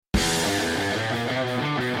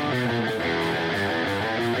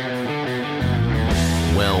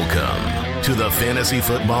to the Fantasy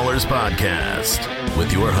Footballers Podcast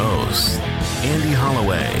with your hosts, Andy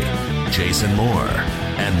Holloway, Jason Moore,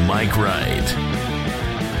 and Mike Wright.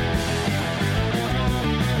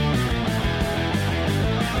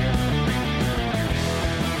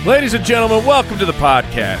 Ladies and gentlemen, welcome to the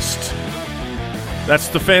podcast. That's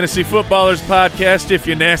the Fantasy Footballers Podcast, if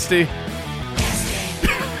you're nasty.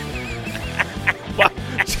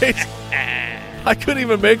 Jason, I couldn't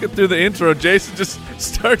even make it through the intro. Jason just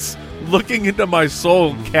starts looking into my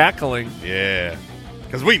soul, cackling. Yeah,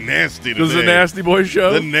 because we nasty today. This is a Nasty Boy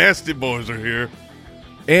show. The Nasty Boys are here.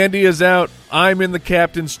 Andy is out. I'm in the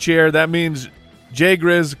captain's chair. That means Jay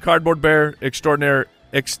Grizz, Cardboard Bear Extraordinaire,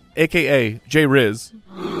 a.k.a. Jay Riz.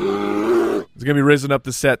 He's going to be rizzing up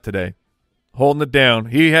the set today, holding it down.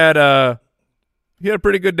 He had a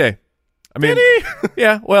pretty good day. I mean, Did he?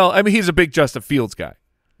 Yeah, well, I mean, he's a big Justin Fields guy.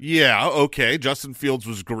 Yeah, okay. Justin Fields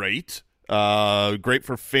was great. Great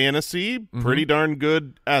for fantasy. Pretty darn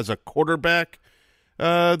good as a quarterback.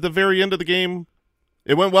 The very end of the game,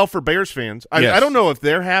 it went well for Bears fans. Yes. I don't know if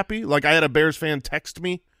they're happy. Like, I had a Bears fan text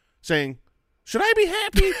me saying, should I be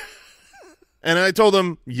happy? And I told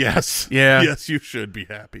him, yes. Yeah. Yes, you should be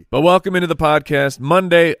happy. But welcome into the podcast.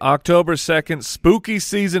 Monday, October 2nd, spooky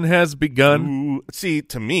season has begun. Ooh, see,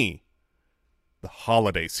 to me, the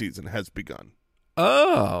holiday season has begun.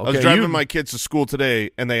 Oh, okay. I was driving my kids to school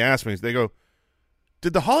today, and they asked me, they go,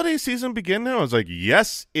 did the holiday season begin now? I was like,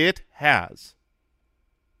 yes, it has.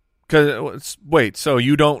 Wait, so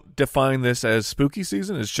you don't define this as spooky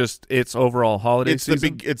season? It's just it's overall holiday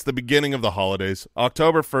season? It's the beginning of the holidays.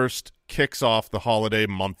 October 1st kicks off the holiday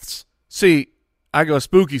months. See, I go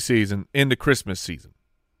spooky season into Christmas season.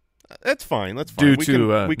 That's fine. That's fine.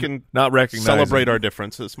 We can not recognize celebrate our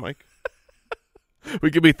differences, Mike. We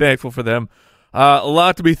can be thankful for them. A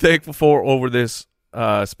lot to be thankful for over this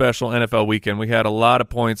special NFL weekend. We had a lot of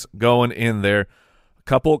points going in there. A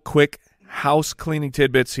couple quick house cleaning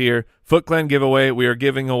tidbits here. Foot Clan giveaway. We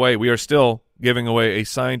are still giving away a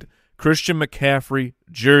signed Christian McCaffrey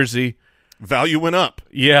jersey. Value went up.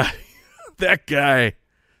 Yeah, that guy.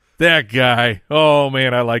 Oh,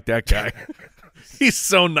 man, I like that guy. He's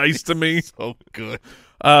so nice to me. So good.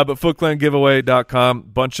 But footclangiveaway.com,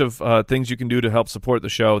 bunch of things you can do to help support the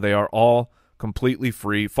show. They are all completely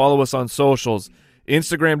free. Follow us on socials,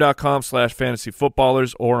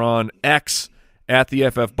 Instagram.com/fantasyfootballers or on X at the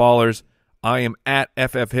FF Ballers. I am at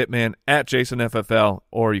FF Hitman, at JasonFFL,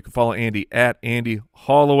 or you can follow Andy at Andy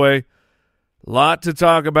Holloway. Lot to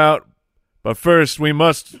talk about, but first we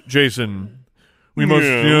must, Jason. We must.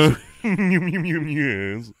 Yes.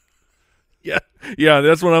 Yes. Yeah,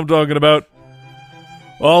 that's what I'm talking about.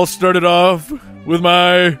 All started off with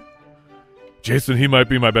my Jason. He might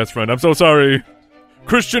be my best friend. I'm so sorry,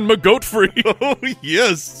 Christian McGoatfree. Oh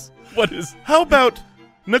yes. What is? How about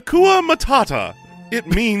Nakua Matata? It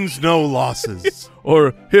means no losses.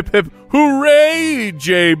 Or hip hip hooray,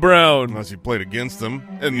 Jay Brown. Unless you played against them.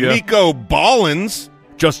 And Yeah. Nico Ballins.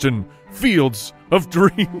 Justin Fields of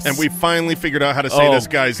Dreams. And we finally figured out how to say this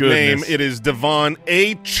guy's name. goodness. It is Devon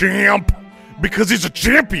A. Champ. Because he's a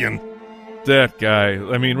champion. That guy.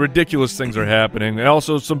 I mean, ridiculous things are happening. And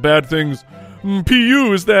also some bad things.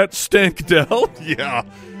 PU is that Stankdell. Yeah.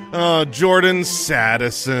 Jordan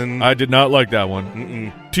Sadison. I did not like that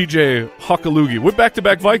one. TJ Hockaloogie. We're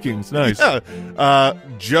back-to-back Vikings. Nice. Yeah.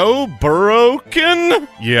 Joe Burrow-kin?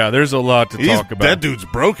 Yeah, there's a lot to talk about. That dude's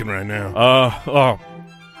broken right now.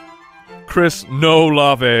 Chris No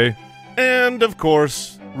Lave. And, of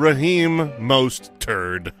course, Raheem Most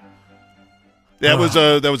Turd. That was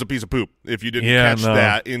a piece of poop. If you didn't catch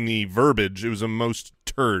that in the verbiage, it was a most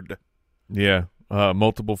turd. Yeah,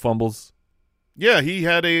 multiple fumbles. Yeah, he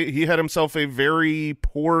had himself a very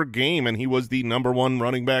poor game, and he was the number one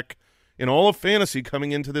running back in all of fantasy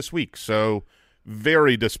coming into this week. So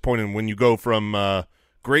very disappointing when you go from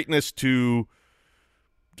greatness to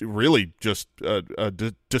really just a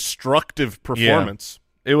destructive performance.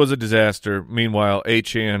 Yeah, it was a disaster. Meanwhile,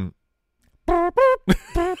 Achan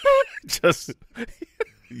just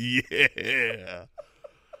yeah,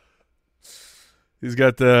 he's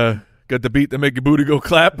got the beat that make your booty go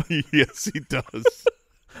clap. Yes, he does.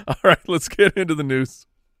 All right, let's get into the news.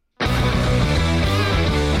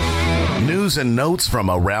 News and notes from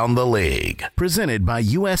around the league. Presented by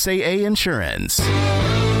USAA Insurance.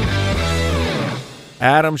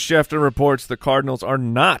 Adam Schefter reports the Cardinals are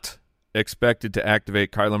not expected to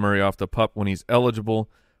activate Kyler Murray off the PUP when he's eligible,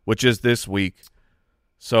 which is this week.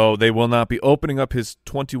 So they will not be opening up his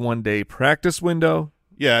 21-day practice window.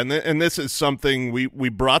 Yeah, and this is something we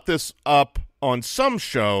brought this up on some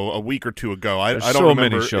show a week or two ago. I don't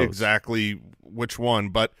remember exactly which one,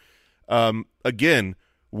 but again,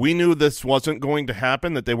 We knew this wasn't going to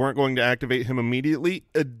happen, that they weren't going to activate him immediately.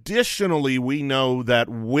 Additionally, we know that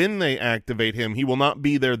when they activate him, he will not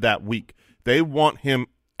be there that week. They want him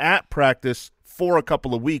at practice for a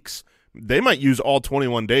couple of weeks. They might use all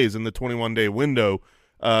 21 days in the 21-day window.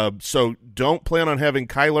 So don't plan on having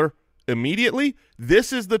Kyler immediately.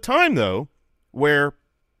 This is the time, though, where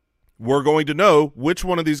we're going to know which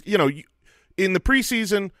one of these, in the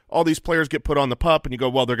preseason, all these players get put on the PUP, and you go,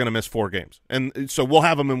 well, they're going to miss 4 games. And so we'll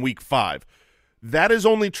have them in week 5. That is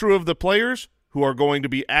only true of the players who are going to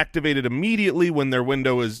be activated immediately when their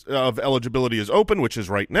window of eligibility is open, which is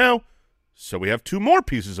right now. So we have 2 more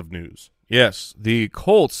pieces of news. Yes, the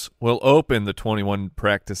Colts will open the 21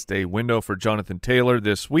 practice day window for Jonathan Taylor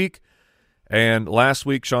this week. And last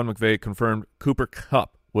week, Sean McVay confirmed Cooper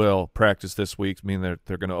Kupp will practice this week, meaning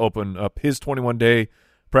they're going to open up his 21-day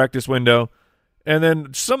practice window. And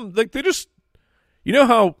then they just,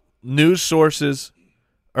 how news sources,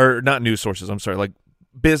 or not news sources, I'm sorry, like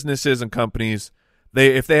businesses and companies,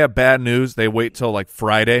 if they have bad news, they wait till like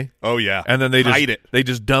Friday. Oh yeah, and then they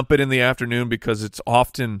just dump it in the afternoon because it's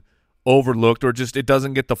often overlooked or just it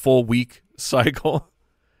doesn't get the full week cycle.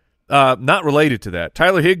 Not related to that,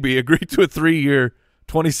 Tyler Higbee agreed to a 3-year,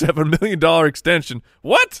 $27 million extension.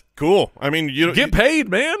 What? Cool. I mean, you get paid,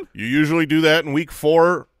 man. You usually do that in week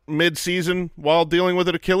 4. Mid-season while dealing with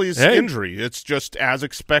an Achilles injury. It's just as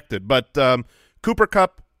expected. But Cooper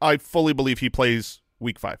Kupp, I fully believe he plays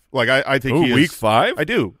week 5. Like I think he is. Week 5? I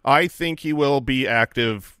do. I think he will be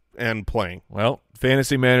active and playing. Well,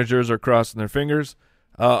 fantasy managers are crossing their fingers.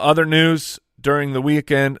 Other news during the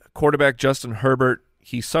weekend, quarterback Justin Herbert,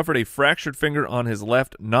 he suffered a fractured finger on his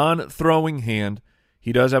left non-throwing hand.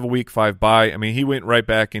 He does have a week 5 bye. I mean, he went right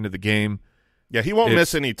back into the game. Yeah, he won't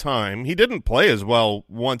miss any time. He didn't play as well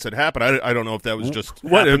once it happened. I don't know if that was just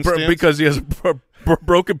happenstance. Because he has a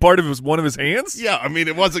broken part of one of his hands? Yeah, I mean,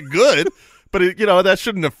 it wasn't good, but that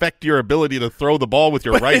shouldn't affect your ability to throw the ball with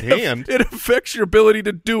your right hand. It affects your ability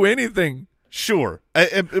to do anything. Sure.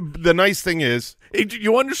 The nice thing is,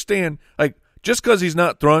 you understand, like, just because he's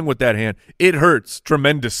not throwing with that hand, it hurts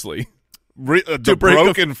tremendously. The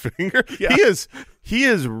broken finger. Yeah. He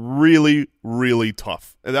is really, really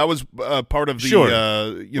tough. That was part of the.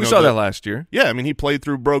 Sure. We saw that last year. Yeah, I mean, he played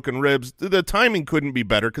through broken ribs. The timing couldn't be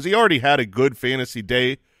better because he already had a good fantasy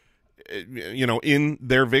day, in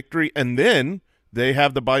their victory, and then they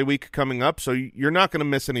have the bye week coming up, so you're not going to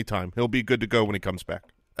miss any time. He'll be good to go when he comes back.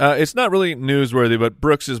 It's not really newsworthy, but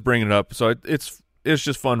Brooks is bringing it up, so it's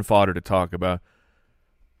just fun fodder to talk about.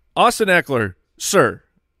 Austin Eckler, sir.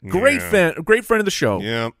 Great friend of the show.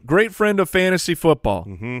 Yeah. Great friend of fantasy football.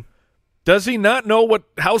 Mm-hmm. Does he not know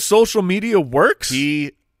how social media works?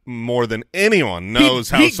 He, more than anyone, knows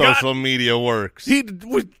how social media works. He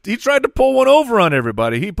tried to pull one over on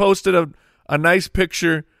everybody. He posted a nice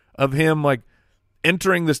picture of him like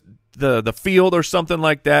entering the field or something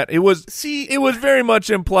like that. It was very much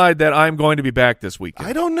implied that I'm going to be back this weekend.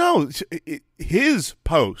 I don't know. His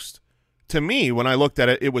post, to me, when I looked at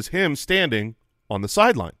it, it was him standing on the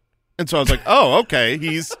sideline. And so I was like, oh, okay,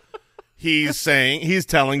 he's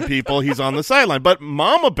telling people he's on the sideline. But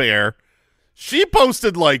Mama Bear, she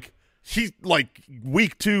posted like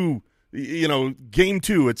week 2, game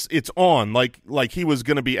 2, it's on, like he was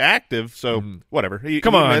going to be active. So whatever. He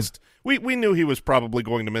missed. We knew he was probably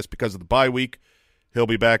going to miss because of the bye week. He'll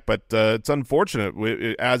be back, but it's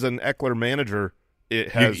unfortunate. As an Eckler manager,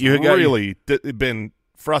 it has really been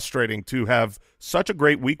frustrating to have such a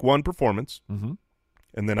great week 1 performance,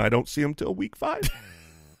 and then I don't see him till week 5.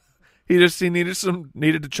 he needed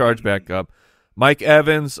to charge back up. Mike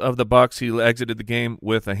Evans of the Bucs, he exited the game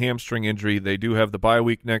with a hamstring injury. They do have the bye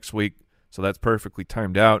week next week, so that's perfectly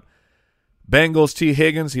timed out. Bengals, T.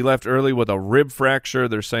 Higgins, he left early with a rib fracture.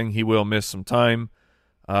 They're saying he will miss some time.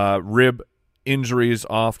 Rib injuries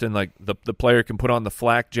often, like the player can put on the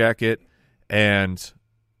flak jacket and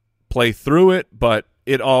play through it, but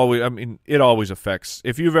it always affects.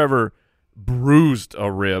 If you've ever bruised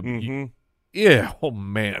a rib, oh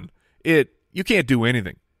man, you can't do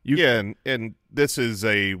anything. And this is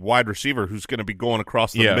a wide receiver who's going to be going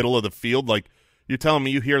across the middle of the field. Like, you're telling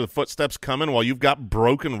me you hear the footsteps coming while you've got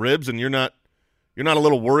broken ribs and you're not a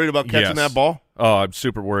little worried about catching that ball? Oh, I'm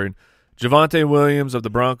super worried. Javonte Williams of the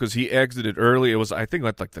Broncos, he exited early. It was, I think,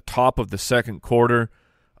 like the top of the second quarter.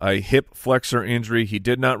 A hip flexor injury. He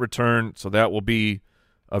did not return, so that will be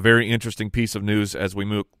a very interesting piece of news as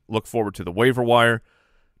we look forward to the waiver wire.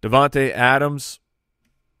 Devontae Adams,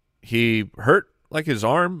 he hurt like his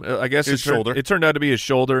arm. I guess his shoulder. It turned out to be his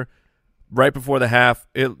shoulder. Right before the half,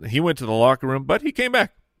 he went to the locker room, but he came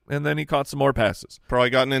back, and then he caught some more passes. Probably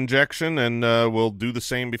got an injection, and will do the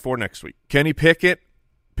same before next week. Kenny Pickett,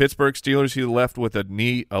 Pittsburgh Steelers, he left with a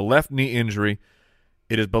left knee injury.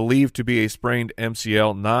 It is believed to be a sprained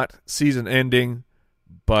MCL, not season-ending,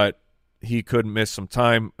 but he could miss some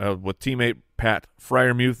time with teammate Pat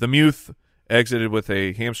Freiermuth. The Muth exited with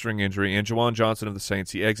a hamstring injury, and Juwan Johnson of the Saints,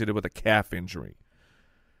 he exited with a calf injury.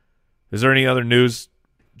 Is there any other news,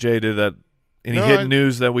 Jay? Any hidden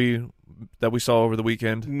news that we saw over the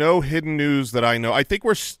weekend? No hidden news that I know. I think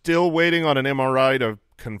we're still waiting on an MRI to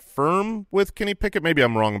confirm with Kenny Pickett. Maybe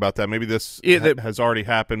I'm wrong about that. Maybe this has already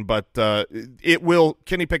happened, but it will.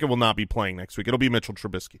 Kenny Pickett will not be playing next week. It'll be Mitchell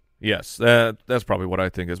Trubisky. Yes, that's probably what I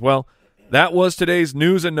think as well. That was today's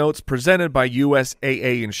news and notes presented by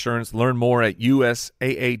USAA Insurance. Learn more at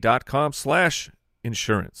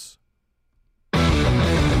usaa.com/insurance.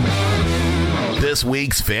 This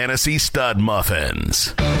week's Fantasy Stud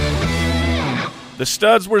Muffins. The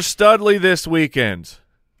studs were studly this weekend.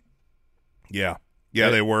 Yeah,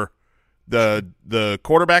 they were. The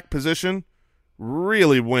quarterback position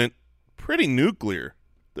really went pretty nuclear.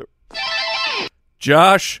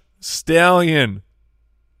 Josh Stallion.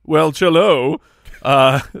 Well, cello.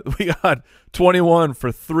 We got 21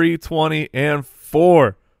 for 320 and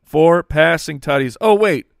 4 passing tutties. Oh,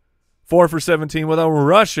 wait. 4 for 17 with a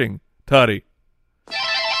rushing tutty.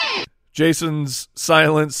 Jason's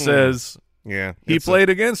silence says he played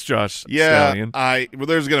against Josh Stallion.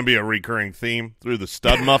 There's going to be a recurring theme through the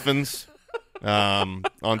stud muffins on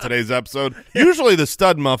today's episode. Usually the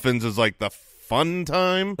stud muffins is like the fun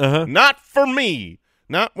time. Not for me.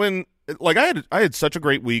 Not when I had such a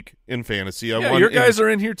great week in fantasy. I won your guys are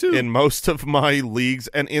in here too. In most of my leagues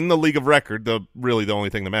and in the league of record, the only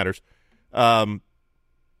thing that matters. I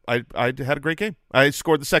had a great game. I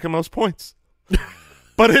scored the second most points.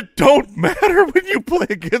 But it don't matter when you play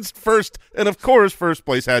against first. And, of course, first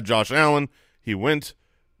place had Josh Allen. He went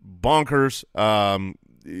bonkers.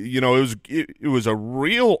 It was a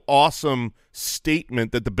real awesome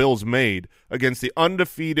statement that the Bills made against the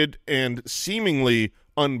undefeated and seemingly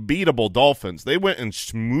unbeatable Dolphins. They went and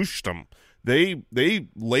smooshed them. They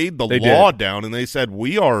laid the law down, and they said,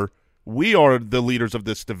 we are the leaders of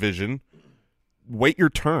this division. Wait your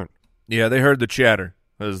turn. Yeah, they heard the chatter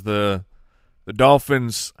as the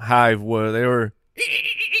Dolphins hive they were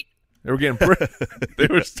getting they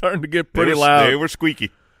were starting to get pretty loud. They were squeaky.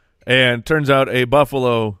 And turns out a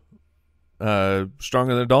buffalo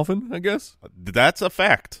stronger than a dolphin, I guess. That's a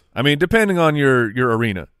fact. I mean, depending on your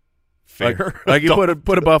arena. Fair. Like you put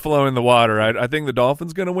a buffalo in the water, I think the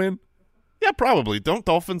dolphin's going to win. Yeah, probably. Don't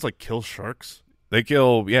dolphins kill sharks? They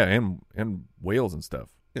kill and whales and stuff.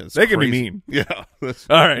 Yeah, they can be mean. Yeah. All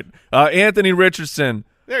right. Anthony Richardson.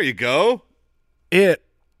 There you go. I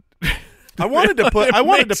wanted to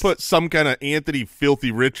put some kind of Anthony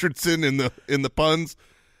Filthy Richardson in the puns.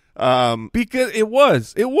 Because it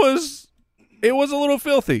was a little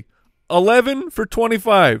filthy. 11 for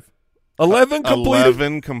 25.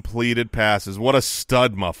 11 completed passes. What a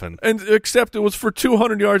stud muffin. And except it was for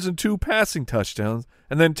 200 yards and 2 passing touchdowns,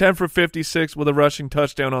 and then 10 for 56 with a rushing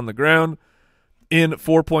touchdown on the ground. In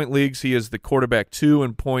 4-point leagues, he is the quarterback 2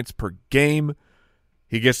 in points per game.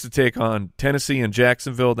 He gets to take on Tennessee and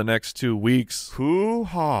Jacksonville the next 2 weeks.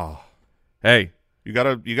 Hoo-ha. Hey. You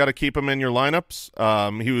gotta keep him in your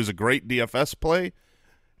lineups. He was a great DFS play,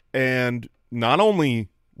 and not only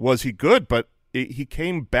was he good, but he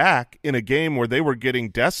came back in a game where they were getting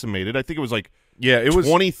decimated. I think it was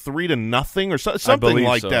 23-0 or something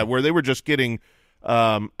like that, where they were just getting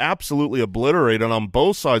absolutely obliterated on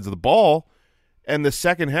both sides of the ball. And the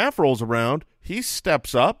second half rolls around, he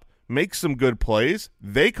steps up, makes some good plays.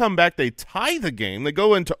 They come back, they tie the game. They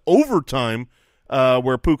go into overtime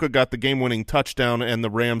where Puka got the game-winning touchdown and the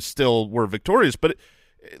Rams still were victorious. But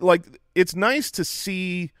it's nice to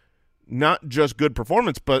see not just good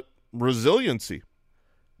performance, but resiliency.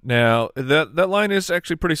 Now, that line is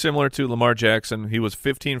actually pretty similar to Lamar Jackson. He was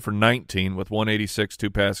 15 for 19 with 186, 2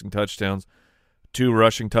 passing touchdowns, 2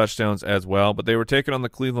 rushing touchdowns as well. But they were taking on the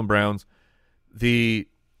Cleveland Browns. The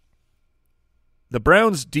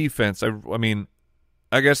Browns defense, I mean,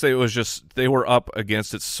 I guess they were up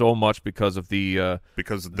against it so much because of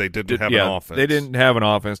because they didn't have an offense. They didn't have an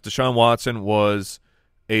offense. Deshaun Watson was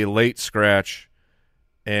a late scratch,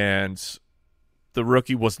 and the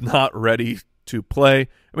rookie was not ready to play.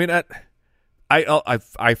 I mean,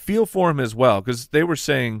 I feel for him as well, because they were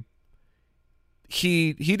saying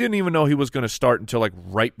he didn't even know he was going to start until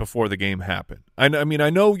right before the game happened. I mean, I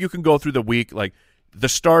know you can go through the week, the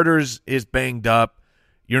starters is banged up.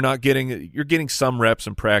 You're getting some reps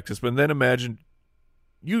in practice, but then imagine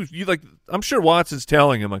you I'm sure Watson's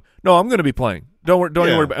telling him no, I'm going to be playing. Don't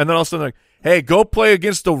even worry about it. And then all of a sudden hey, go play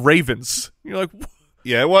against the Ravens. You're like,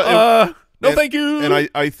 yeah, well, Thank you. And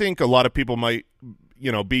I think a lot of people might,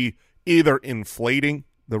 be either inflating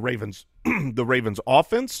the Ravens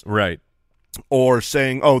offense, right, or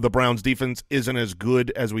saying, oh, the Browns defense isn't as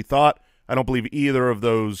good as we thought. I don't believe either of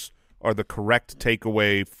those are the correct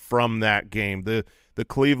takeaway from that game. The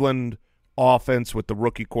Cleveland offense with the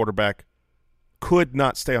rookie quarterback could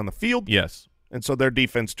not stay on the field. Yes. And so their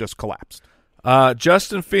defense just collapsed.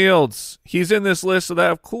 Justin Fields, he's in this list of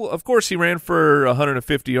that. Of course, he ran for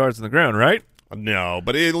 150 yards on the ground, right? No,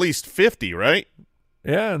 but at least 50, right?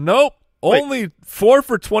 Yeah, nope. Wait. Only 4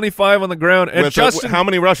 for 25 on the ground. And how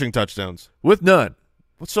many rushing touchdowns? With none.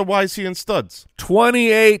 So why is he in studs?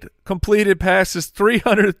 28 completed passes,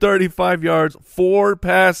 335 yards, 4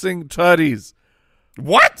 passing tutties.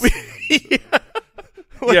 What?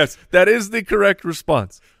 Yes, that is the correct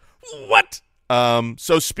response. What?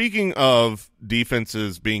 So speaking of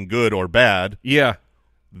defenses being good or bad, yeah,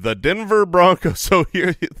 the Denver Broncos. So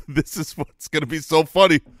here, this is what's going to be so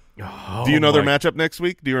funny. Oh, do you know their matchup next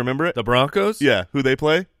week? Do you remember it? The Broncos? Yeah, who they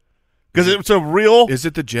play? Because it's a real. Is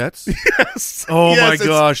it the Jets? Yes. Oh, yes, my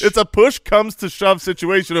gosh. It's a push comes to shove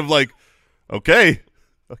situation of like, okay,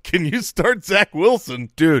 can you start Zach Wilson?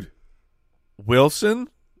 Dude, Wilson?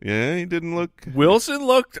 Yeah, he didn't look. Wilson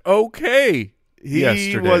looked okay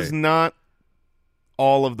He was not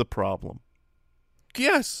all of the problem.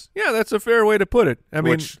 Yes. Yeah, that's a fair way to put it. I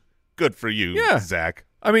mean, good for you, yeah. Zach.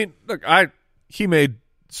 I mean, look, he made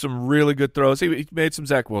some really good throws. He made some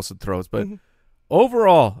Zach Wilson throws, but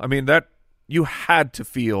overall, I mean, that you had to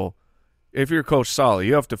feel, if you're Coach Solly,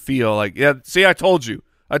 you have to feel like, yeah, see, I told you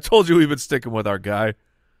we've been sticking with our guy.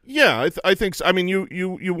 Yeah, I think so. I mean,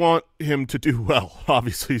 you want him to do well.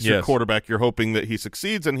 Obviously, he's your quarterback. You're hoping that he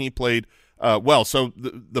succeeds, and he played well. So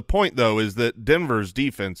the point, though, is that Denver's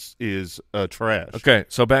defense is trash. Okay,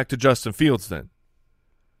 so back to Justin Fields then.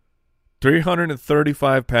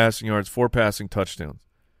 335 passing yards, 4 passing touchdowns.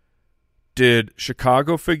 Did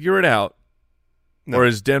Chicago figure it out, or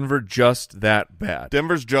is Denver just that bad?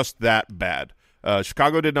 Denver's just that bad.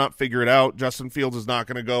 Chicago did not figure it out. Justin Fields is not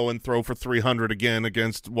going to go and throw for 300 again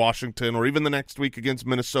against Washington or even the next week against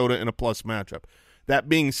Minnesota in a plus matchup. That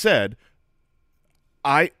being said,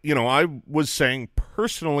 I was saying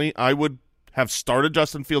personally I would have started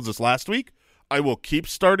Justin Fields this last week. I will keep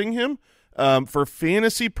starting him. For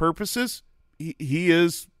fantasy purposes, he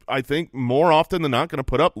is, I think, more often than not going to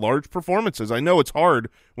put up large performances. I know it's hard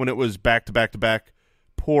when it was back-to-back-to-back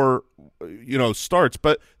poor, starts.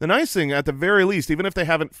 But the nice thing, at the very least, even if they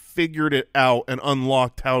haven't figured it out and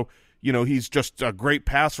unlocked how, he's just a great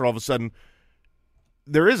passer all of a sudden,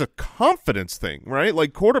 there is a confidence thing, right?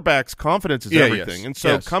 Like quarterback's confidence is everything. Yes. And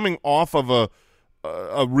so coming off of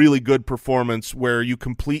a really good performance where you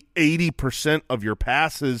complete 80% of your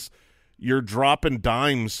passes, you're dropping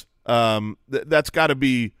dimes, that's got to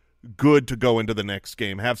be good to go into the next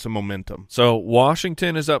game, have some momentum. So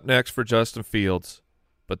Washington is up next for Justin Fields,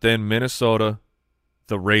 but then Minnesota,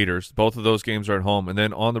 the Raiders, both of those games are at home, and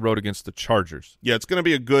then on the road against the Chargers. Yeah, it's going to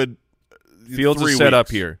be a good Fields 3 is set weeks. up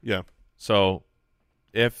here. Yeah. So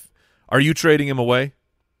are you trading him away?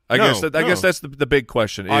 I guess that's the big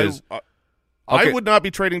question is. I would not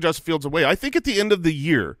be trading Justin Fields away. I think at the end of the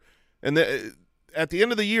year, at the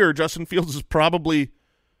end of the year, Justin Fields is probably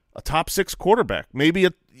a top 6 quarterback. Maybe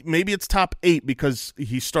it's top 8 because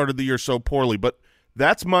he started the year so poorly. But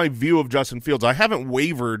that's my view of Justin Fields. I haven't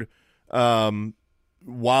wavered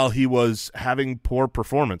while he was having poor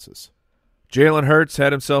performances. Jalen Hurts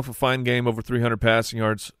had himself a fine game, over 300 passing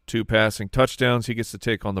yards, 2 passing touchdowns. He gets to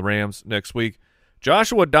take on the Rams next week.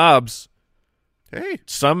 Joshua Dobbs. Hey,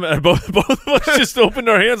 both of us just opened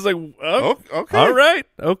our hands like, oh, okay, all right,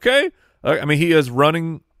 okay. I mean, he is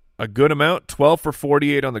running a good amount, 12 for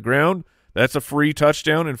 48 on the ground. That's a free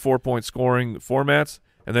touchdown in 4-point scoring formats,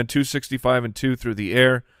 and then 265 and 2 through the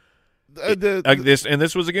air.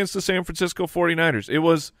 This was against the San Francisco 49ers. It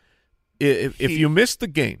was, if you missed the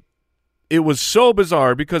game, it was so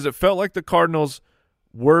bizarre because it felt like the Cardinals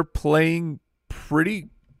were playing pretty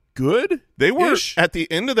good. They were at the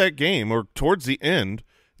end of that game, or towards the end,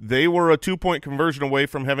 they were a 2-point conversion away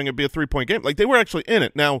from having it be a 3-point game. Like they were actually in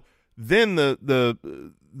it. Now, then the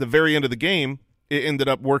very end of the game, it ended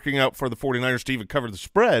up working out for the 49ers to even cover the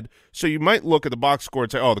spread. So you might look at the box score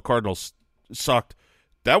and say, oh, the Cardinals sucked.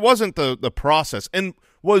 That wasn't the process. And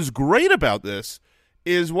what's great about this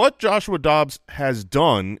is what Joshua Dobbs has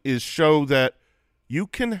done is show that you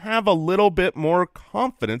can have a little bit more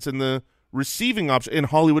confidence in the receiving option in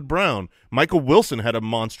Hollywood Brown. Michael Wilson had a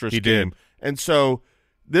monstrous game. And so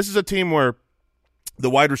this is a team where the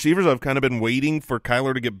wide receivers, I've kind of been waiting for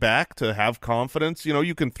Kyler to get back to have confidence.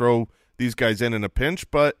 You can throw these guys in a pinch,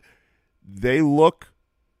 but they look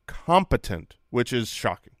competent, which is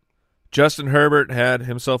shocking. Justin Herbert had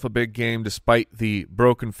himself a big game despite the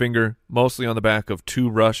broken finger, mostly on the back of 2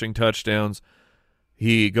 rushing touchdowns.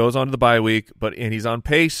 He goes on to the bye week, and he's on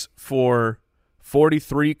pace for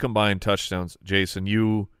 43 combined touchdowns. Jason,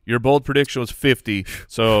 your bold prediction was 50,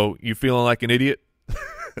 so you feeling like an idiot?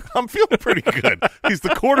 I'm feeling pretty good. He's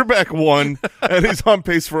the quarterback 1, and he's on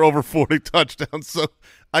pace for over 40 touchdowns. So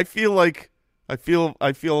I feel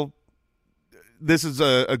this is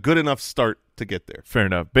a good enough start to get there. Fair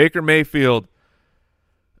enough. Baker Mayfield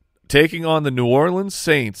taking on the New Orleans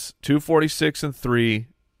Saints, 246-3,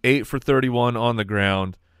 8 for 31 on the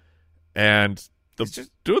ground, and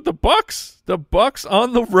the Bucks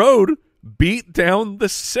on the road beat down the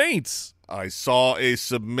Saints. I saw a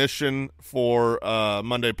submission for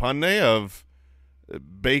Monday Punday of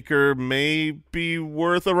Baker may be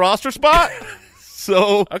worth a roster spot.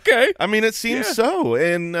 So, okay. I mean, it seems so.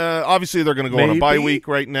 And obviously they're going to go on a bye week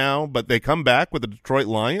right now, but they come back with the Detroit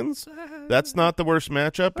Lions. That's not the worst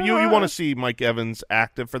matchup. You want to see Mike Evans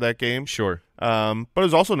active for that game. Sure. But it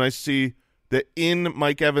was also nice to see that in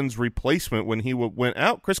Mike Evans' replacement when he went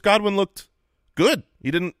out, Chris Godwin looked good.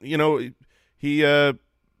 He didn't, he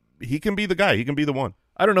can be the guy. He can be the one.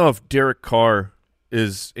 I don't know if Derek Carr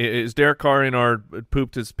is Derek Carr in our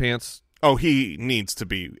pooped his pants. Oh, he needs to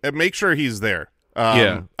be. Make sure he's there.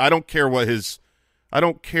 Yeah. I don't care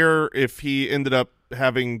if he ended up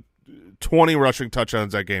having 20 rushing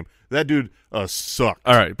touchdowns that game. That dude sucked.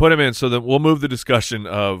 All right, put him in so that we'll move the discussion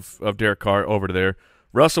of Derek Carr over to there.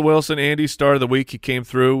 Russell Wilson, Andy, start of the week. He came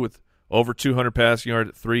through with over 200 passing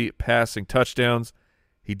yards, 3 passing touchdowns.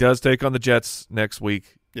 He does take on the Jets next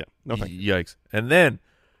week. Yeah, no thank you. Yikes. And then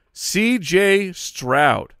C.J.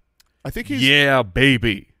 Stroud. I think he's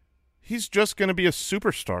baby. He's just going to be a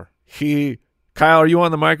superstar. Kyle, are you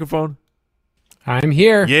on the microphone? I'm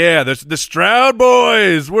here. Yeah, the Stroud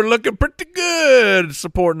boys. We're looking pretty good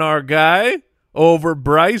supporting our guy over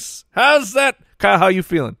Bryce. How's that? Kyle, how you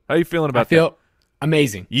feeling? How you feeling about that? I feel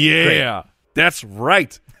amazing. Yeah, great. That's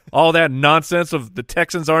right. All that nonsense of the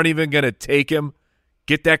Texans aren't even going to take him.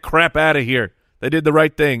 Get that crap out of here. They did the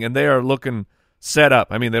right thing, and they are looking set up.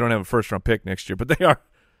 I mean, they don't have a first-round pick next year, but they are.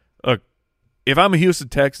 If I'm a Houston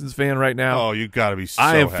Texans fan right now, oh, you got to be so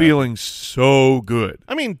I am happy. feeling so good.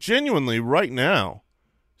 I mean, genuinely, right now,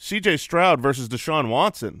 C.J. Stroud versus Deshaun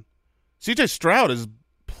Watson. C.J. Stroud is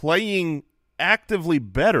playing actively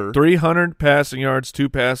better. 300 passing yards, 2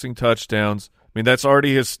 passing touchdowns. I mean, that's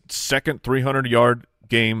already his second 300-yard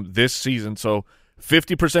game this season, so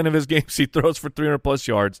 50% of his games he throws for 300-plus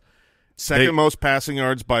yards. Second most passing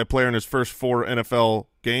yards by a player in his first 4 NFL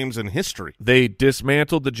games in history. They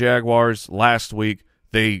dismantled the Jaguars last week.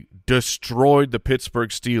 They destroyed the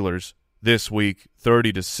Pittsburgh Steelers this week,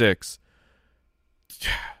 30-6. I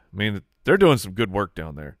mean, they're doing some good work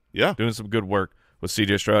down there. Yeah. Doing some good work with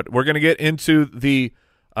C.J. Stroud. We're going to get into the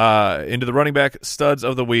running back studs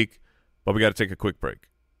of the week, but we got to take a quick break.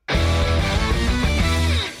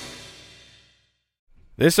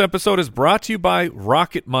 This episode is brought to you by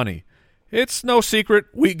Rocket Money. It's no secret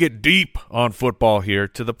we get deep on football here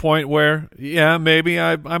to the point where, maybe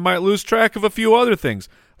I might lose track of a few other things,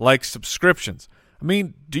 like subscriptions. I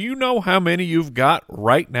mean, do you know how many you've got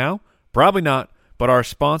right now? Probably not, but our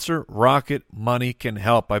sponsor, Rocket Money, can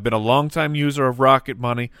help. I've been a longtime user of Rocket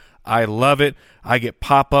Money. I love it. I get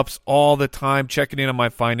pop-ups all the time checking in on my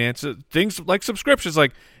finances. Things like subscriptions,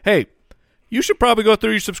 like, hey, you should probably go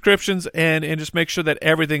through your subscriptions and just make sure that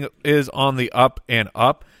everything is on the up and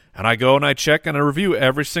up. And I go and I check and I review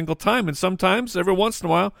every single time. And sometimes, every once in a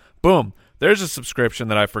while, boom, there's a subscription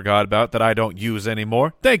that I forgot about that I don't use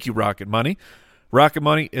anymore. Thank you, Rocket Money. Rocket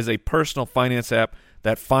Money is a personal finance app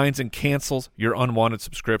that finds and cancels your unwanted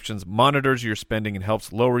subscriptions, monitors your spending, and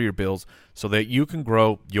helps lower your bills so that you can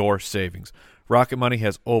grow your savings. Rocket Money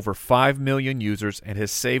has over 5 million users and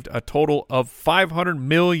has saved a total of $500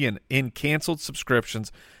 million in canceled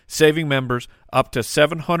subscriptions, saving members up to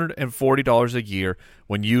 $740 a year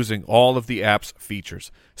when using all of the app's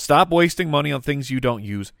features. Stop wasting money on things you don't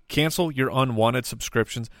use. Cancel your unwanted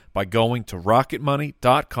subscriptions by going to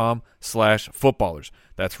rocketmoney.com/footballers.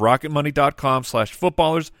 That's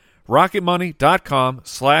rocketmoney.com/footballers,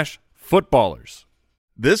 rocketmoney.com/footballers.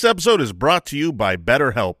 This episode is brought to you by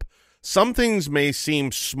BetterHelp. Some things may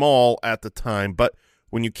seem small at the time, but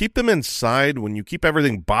when you keep them inside, when you keep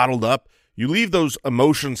everything bottled up, you leave those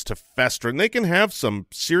emotions to fester, and they can have some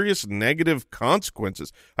serious negative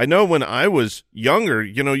consequences. I know when I was younger,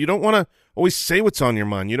 you don't want to always say what's on your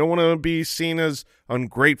mind. You don't want to be seen as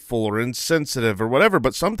ungrateful or insensitive or whatever,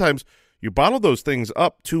 but sometimes you bottle those things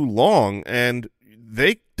up too long, and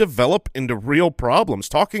they develop into real problems.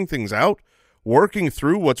 Talking things out working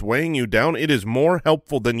through what's weighing you down, it is more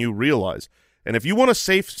helpful than you realize. And if you want a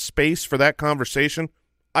safe space for that conversation,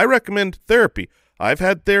 I recommend therapy. I've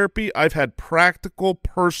had therapy. I've had practical,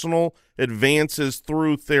 personal advances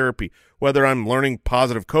through therapy, whether I'm learning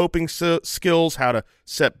positive coping skills, how to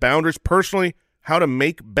set boundaries personally, how to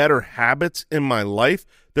make better habits in my life.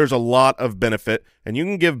 There's a lot of benefit, and you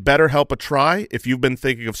can give BetterHelp a try if you've been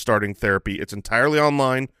thinking of starting therapy. It's entirely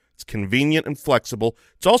online. It's convenient and flexible.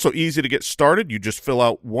 It's also easy to get started. You just fill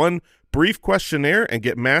out one brief questionnaire and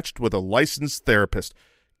get matched with a licensed therapist.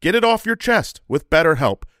 Get it off your chest with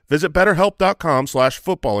BetterHelp. Visit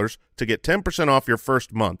BetterHelp.com/footballers to get 10% off your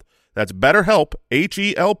first month. That's BetterHelp,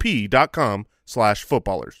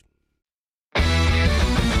 HELP.com/footballers.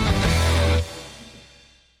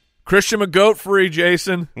 Christian McGoat-free,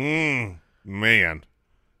 Jason. Man,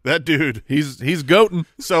 that dude. He's goating.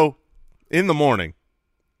 So, in the morning,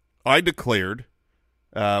 I declared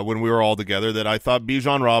when we were all together that I thought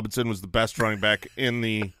Bijan Robinson was the best running back in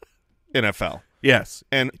the NFL. Yes.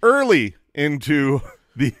 And early into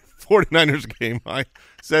the 49ers game, I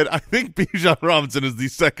said, I think Bijan Robinson is the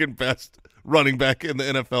second best running back in the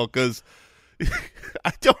NFL because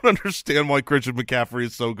I don't understand why Christian McCaffrey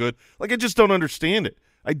is so good. Like, I just don't understand it.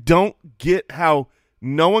 I don't get how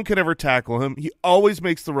no one can ever tackle him. He always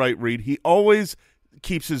makes the right read. He always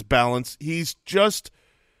keeps his balance. He's just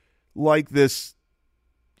like this.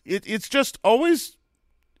 It's just always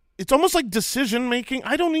 – it's almost like decision-making.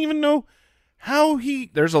 I don't even know how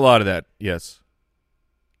he – There's a lot of that, yes.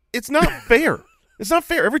 It's not fair. It's not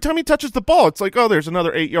fair. Every time he touches the ball, it's like, oh, there's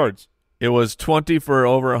another 8 yards. It was 20 for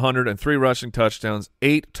over 100 and 3 rushing touchdowns,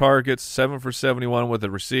 8 targets, 7 for 71 with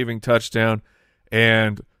a receiving touchdown.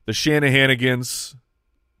 And the Shanahanigans,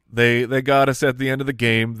 they got us at the end of the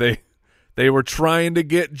game. They were trying to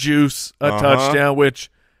get Juice a touchdown,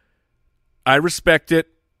 which I respect it.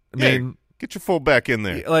 I mean, get your fullback in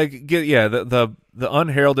there. Like, the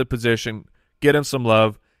unheralded position, get him some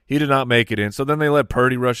love. He did not make it in. So then they let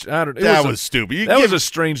Purdy rush. That was stupid. That was a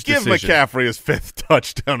strange decision. Give McCaffrey his 5th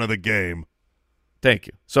touchdown of the game. Thank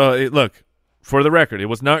you. So, look, for the record, it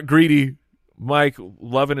was not greedy Mike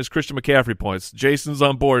loving his Christian McCaffrey points. Jason's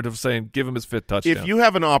on board of saying give him his 5th touchdown. If you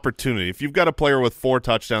have an opportunity, if you've got a player with 4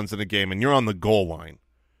 touchdowns in a game and you're on the goal line,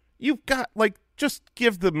 you've got, like, just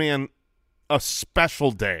give the man a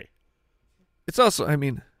special day. It's also,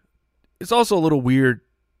 it's also a little weird.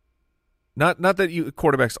 Not that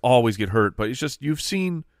quarterbacks always get hurt, but it's just you've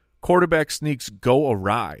seen quarterback sneaks go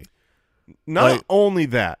awry. Not only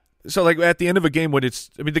that. So, like, at the end of a game when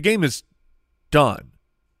the game is done.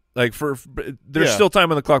 Like, there's still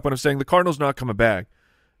time on the clock, but I'm saying the Cardinals not coming back.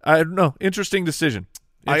 I don't know. Interesting decision.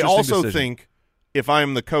 I also think if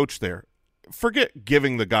I'm the coach there, forget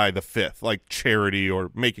giving the guy the 5th, like charity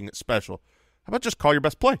or making it special. How about just call your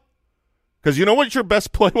best play? Because you know what your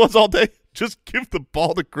best play was all day? Just give the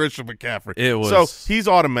ball to Christian McCaffrey. It was. So he's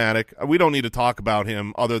automatic. We don't need to talk about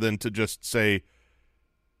him other than to just say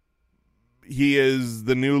he is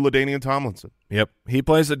the new LaDainian Tomlinson. Yep. He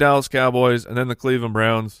plays the Dallas Cowboys and then the Cleveland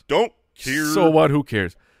Browns. Don't care. So what? Who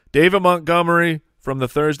cares? David Montgomery from the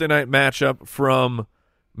Thursday night matchup from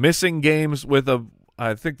missing games with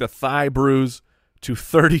I think the thigh bruise to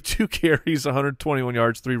 32 carries, 121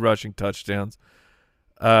 yards, 3 rushing touchdowns.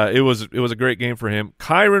 It was a great game for him.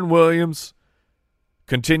 Kyren Williams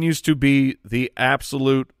continues to be the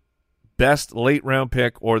absolute best late round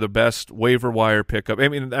pick or the best waiver wire pickup. I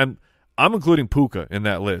mean, I'm including Puka in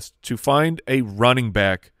that list. To find a running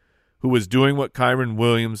back who is doing what Kyren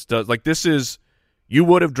Williams does, like you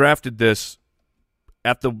would have drafted this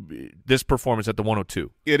at this performance at the 102.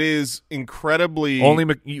 It is incredibly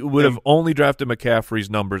you would have only drafted McCaffrey's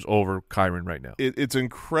numbers over Kyren right now. It's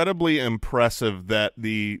incredibly impressive that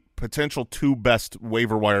the potential 2 best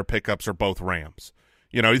waiver wire pickups are both Rams.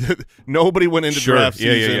 You know, nobody went into draft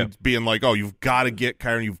season being like, "Oh, you've got to get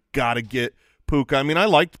Kyren, you've got to get Puka." I mean, I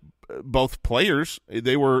liked both players.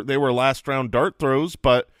 They were last round dart throws,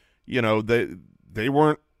 but you know they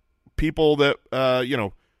weren't people that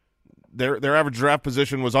their average draft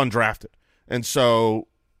position was undrafted. And so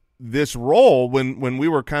this role, when we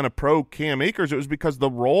were kind of pro Cam Akers, it was because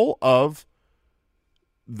the role of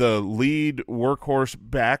the lead workhorse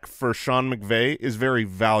back for Sean McVay is very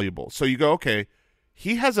valuable. So you go, okay,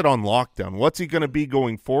 he has it on lockdown. What's he going to be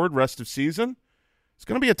going forward rest of season? He's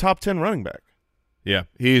going to be a top 10 running back. Yeah,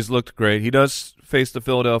 he's looked great. He does face the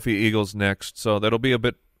Philadelphia Eagles next, so that'll be a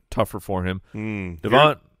bit tougher for him.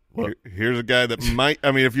 Devon. Here's a guy that might.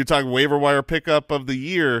 I mean, if you're talking waiver wire pickup of the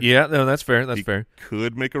year, yeah, no, that's fair. That's fair.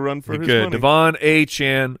 Could make a run for his money. Devon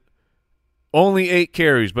Achane, only 8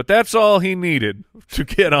 carries, but that's all he needed to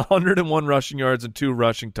get 101 rushing yards and 2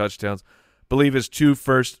 rushing touchdowns. believe his 2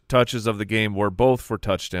 first touches of the game were both for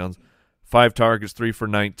touchdowns. 5 targets, 3 for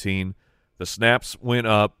 19. The snaps went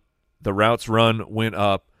up. The routes run went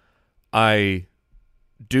up. I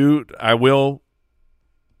will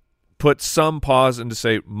put some pause in to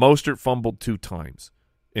say Mostert fumbled 2 times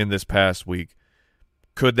in this past week.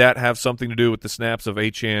 Could that have something to do with the snaps of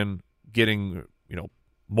Achane getting,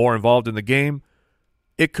 more involved in the game?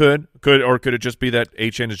 It could, or could it just be that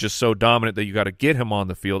Achane is just so dominant that you got to get him on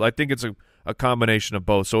the field? I think it's a combination of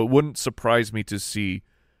both. So it wouldn't surprise me to see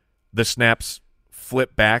the snaps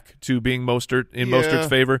flip back to being Mostert in Mostert's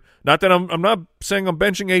favor. Not that I'm not saying I'm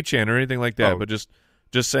benching Achane or anything like that, but just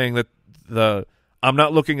saying that I'm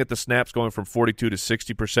not looking at the snaps going from 42 to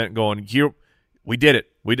 60% going, here we did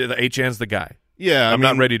it. We did. Achane's the guy. Yeah, I'm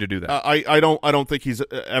not ready to do that. I don't think he's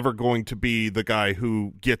ever going to be the guy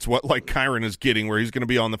who gets what like Kyren is getting, where he's going to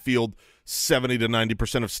be on the field 70 to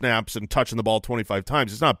 90% of snaps and touching the ball 25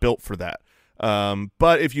 times. It's not built for that.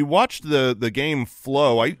 But if you watched the game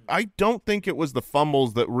flow, I don't think it was the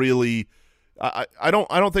fumbles that really. I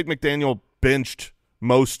don't think McDaniel benched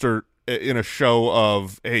Mostert in a show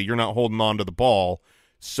of, hey, you're not holding on to the ball.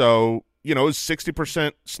 So it was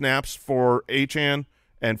 60% snaps for Achane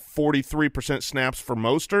and 43% snaps for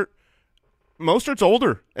Mostert. Mostert's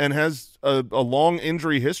older and has a long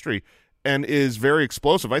injury history and is very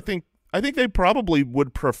explosive. I think they probably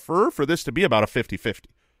would prefer for this to be about a 50-50.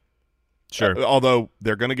 Sure. Although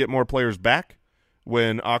they're going to get more players back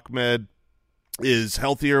when Ahmed is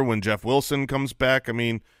healthier, when Jeff Wilson comes back. I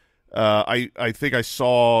mean, I think I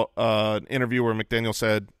saw an interview where McDaniel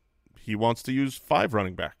said he wants to use 5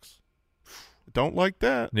 running backs. Don't like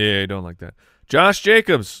that. Yeah, I don't like that. Josh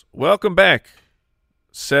Jacobs, welcome back.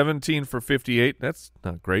 17 for 58. That's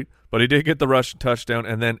not great, but he did get the rushing touchdown,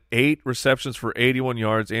 and then 8 receptions for 81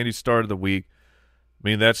 yards, and he started the week. I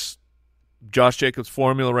mean, that's Josh Jacobs'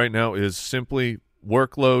 formula right now is simply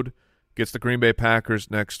workload, gets the Green Bay Packers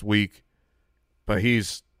next week, but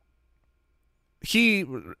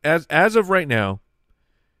as of right now,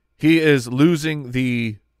 he is losing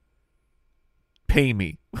the pay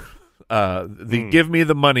me. Give me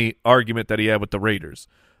the money argument that he had with the Raiders,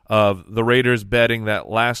 of the Raiders betting that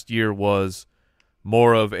last year was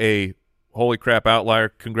more of a holy crap outlier.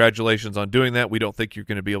 Congratulations on doing that. We don't think you're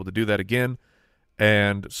going to be able to do that again.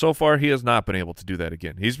 And so far he has not been able to do that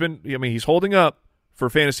again. He's holding up for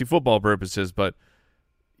fantasy football purposes, but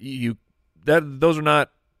those are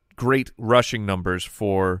not great rushing numbers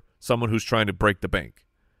for someone who's trying to break the bank.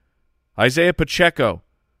 Isaiah Pacheco,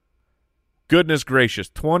 goodness gracious,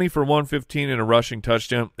 20 for 115 and a rushing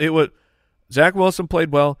touchdown. Zach Wilson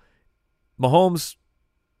played well. Mahomes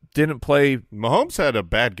didn't play. Mahomes had a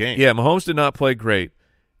bad game. Yeah, Mahomes did not play great.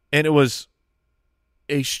 And it was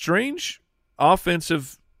a strange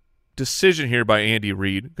offensive decision here by Andy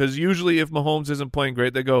Reid, because usually if Mahomes isn't playing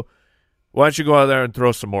great, they go, why don't you go out there and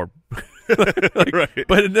throw some more? Right.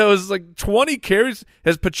 But it was like 20 carries.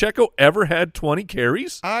 Has Pacheco ever had 20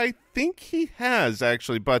 carries? I think he has,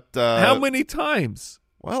 actually, but how many times?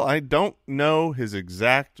 Well, I don't know his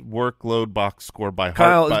exact workload box score by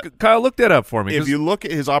heart. Kyle, look that up for me. If you look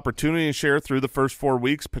at his opportunity share through the first 4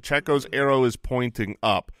 weeks, Pacheco's arrow is pointing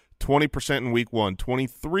up. 20% in week 1,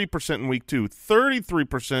 23% in week 2,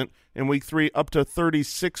 33% in week 3, up to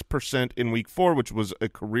 36% in week 4, which was a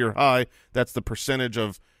career high. That's the percentage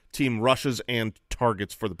of team rushes and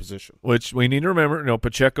targets for the position. Which we need to remember,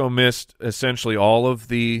 Pacheco missed essentially all of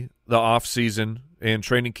the offseason and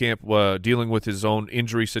training camp dealing with his own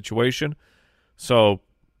injury situation. So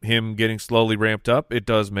him getting slowly ramped up, it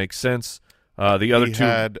does make sense. He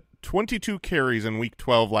had 22 carries in week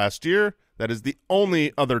 12 last year. That is the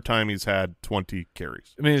only other time he's had 20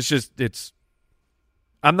 carries. I mean,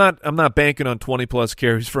 I'm not banking on 20-plus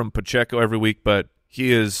carries from Pacheco every week, but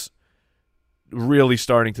he is really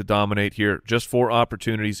starting to dominate here. Just 4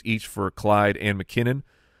 opportunities each for Clyde and McKinnon.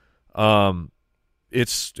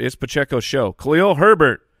 It's Pacheco's show. Khalil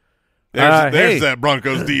Herbert. There's that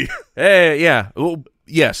Broncos D. Hey, yeah. Well,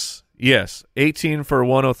 yes. 18 for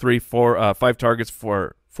 103, 5 targets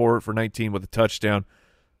for 4 for 19 with a touchdown.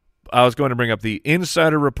 I was going to bring up the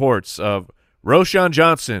insider reports of Roschon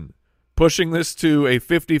Johnson pushing this to a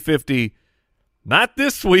 50-50. Not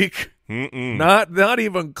this week. Not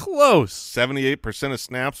even close. 78% of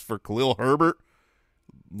snaps for Khalil Herbert.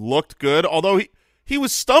 Looked good, although he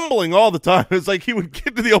was stumbling all the time. It's like he would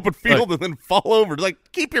get to the open field and then fall over. Like,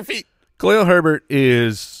 keep your feet. Khalil Herbert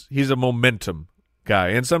he's a momentum guy,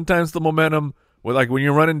 and sometimes the momentum, when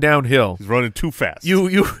you're running downhill, he's running too fast.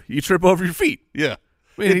 You trip over your feet. Yeah.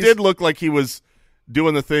 It did look like he was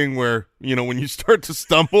doing the thing where, when you start to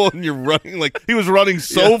stumble and you're running, like he was running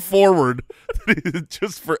so forward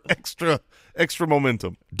just for extra extra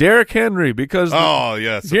momentum. Derrick Henry, because Oh,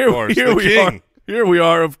 yes, of course. The king. Here we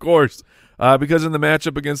are, of course, because in the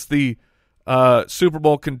matchup against the Super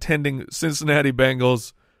Bowl contending Cincinnati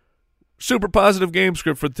Bengals, super positive game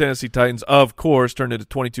script for the Tennessee Titans, of course, turned into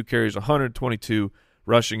 22 carries, 122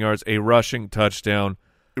 rushing yards, a rushing touchdown.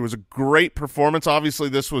 It was a great performance. Obviously,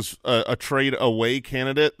 this was a trade away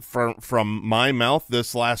candidate from my mouth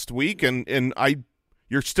this last week, and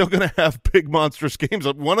you're still going to have big monstrous games.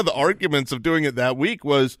 One of the arguments of doing it that week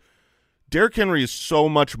was Derrick Henry is so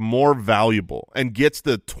much more valuable and gets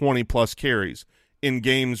the 20-plus carries in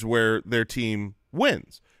games where their team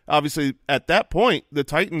wins. Obviously, at that point, the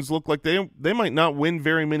Titans look like they might not win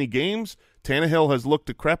very many games. Tannehill has looked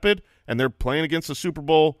decrepit, and they're playing against a Super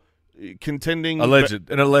Bowl contending.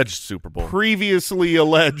 An alleged Super Bowl. Previously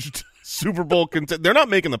alleged Super Bowl contender. They're not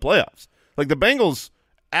making the playoffs. Like, the Bengals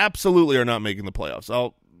absolutely are not making the playoffs.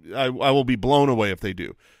 I will be blown away if they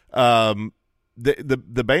do. The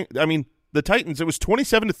Titans, it was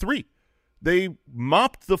 27-3. They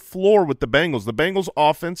mopped the floor with the Bengals. The Bengals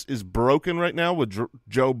offense is broken right now with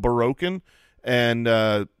Joe Burrow, and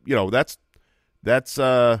that's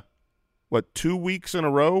 2 weeks in a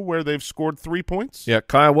row where they've scored 3 points? Yeah,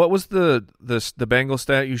 Kyle, what was the Bengals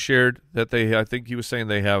stat you shared that I think he was saying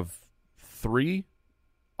they have 3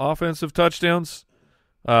 offensive touchdowns?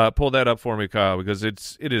 Pull that up for me, Kyle, because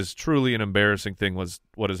it is truly an embarrassing thing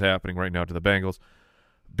what is happening right now to the Bengals.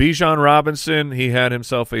 Bijan Robinson, he had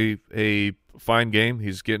himself a fine game.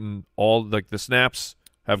 He's getting all the snaps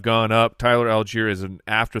have gone up. Tyler Algier is an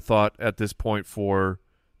afterthought at this point for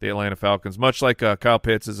the Atlanta Falcons, much like Kyle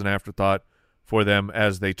Pitts is an afterthought for them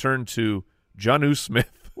as they turn to Jonnu Smith.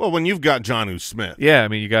 Well, when you've got Jonnu Smith. Yeah, I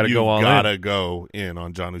mean, you got to go all in. You got to go in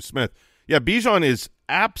on Jonnu Smith. Yeah, Bijan is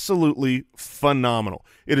absolutely phenomenal.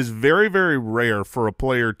 It is very, very rare for a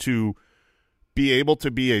player to be able to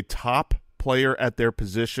be a top player at their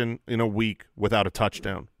position in a week without a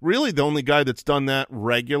touchdown. Really, the only guy that's done that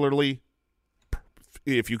regularly,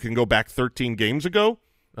 if you can go back 13 games ago,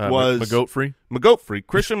 was McGoatfrey.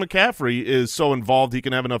 Christian McCaffrey is so involved he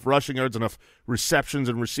can have enough rushing yards, enough receptions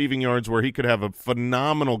and receiving yards where he could have a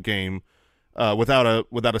phenomenal game without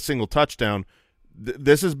a single touchdown.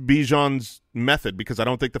 This is Bijan's method because I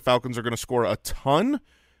don't think the Falcons are going to score a ton,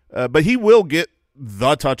 but he will get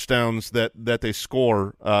the touchdowns that they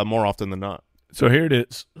score more often than not. So here it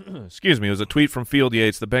is. Excuse me. It was a tweet from Field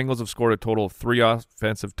Yates. The Bengals have scored a total of 3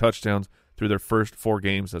 offensive touchdowns through their first 4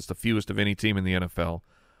 games. That's the fewest of any team in the NFL.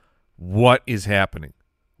 What is happening?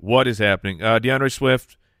 DeAndre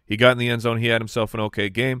Swift, he got in the end zone. He had himself an okay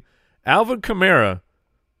game. Alvin Kamara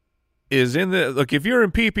is in the – look, if you're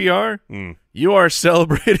in PPR, you are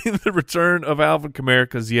celebrating the return of Alvin Kamara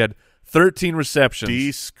because he had 13 receptions.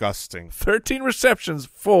 Disgusting. 13 receptions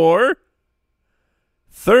for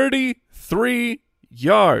 33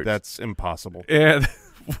 yards. That's impossible. And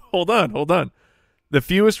hold on. The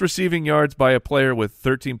fewest receiving yards by a player with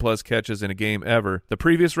 13-plus catches in a game ever. The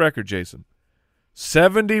previous record, Jason,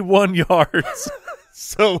 71 yards.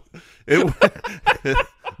 So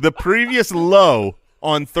the previous low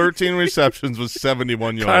on 13 receptions was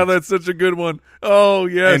 71 yards. Kyle, that's such a good one. Oh,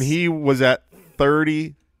 yes. And he was at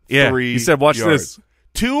 33 he said, watch yards. this.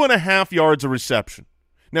 2.5 yards a reception.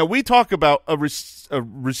 Now, we talk about a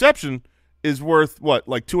reception is worth, what,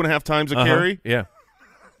 like 2.5 times a carry? Yeah.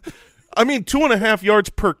 I mean, 2.5 yards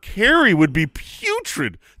per carry would be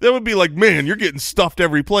putrid. That would be like, man, you're getting stuffed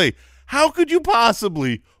every play. How could you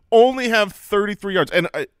possibly only have 33 yards? And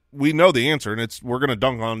we know the answer, and we're going to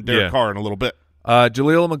dunk on Derek Carr in a little bit.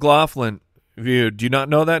 Jaleel McLaughlin, do you not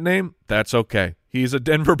know that name? That's okay. He's a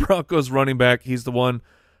Denver Broncos running back. He's the one.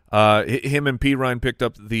 Him and P. Ryan picked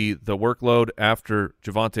up the workload after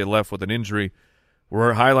Javonte left with an injury.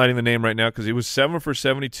 We're highlighting the name right now because he was 7 for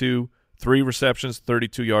 72, 3 receptions,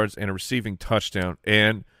 32 yards, and a receiving touchdown.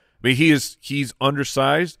 And I mean, he's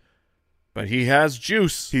undersized, but he has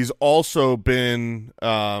juice. He's also been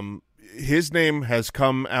his name has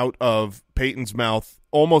come out of Peyton's mouth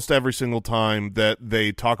almost every single time that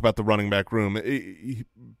they talk about the running back room.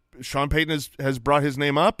 Sean Payton has brought his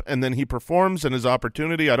name up, and then he performs in his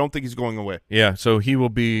opportunity. I don't think he's going away. Yeah, so he'll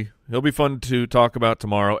be fun to talk about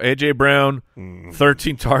tomorrow. A.J. Brown,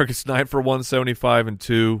 13 targets, 9 for 175 and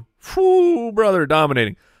 2. Whew, brother,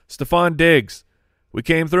 dominating. Stephon Diggs, we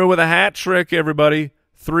came through with a hat trick, everybody.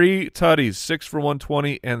 3 tutties, 6 for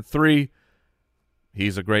 120 and 3.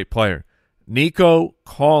 He's a great player. Nico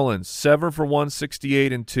Collins, 7 for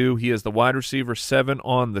 168 and 2. He is the wide receiver 7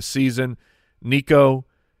 on the season. Nico,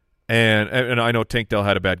 and I know Tank Dell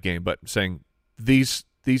had a bad game, but I'm saying these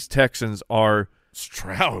Texans are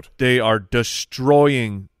Stroud. They are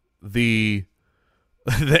destroying the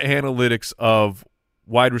the analytics of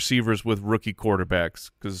wide receivers with rookie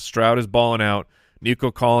quarterbacks because Stroud is balling out.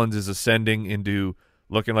 Nico Collins is ascending into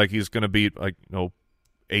looking like he's going to be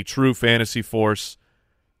a true fantasy force.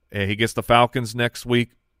 He gets the Falcons next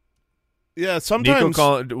week. Yeah, sometimes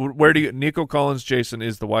Nico Collins, Jason,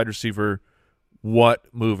 is the wide receiver. What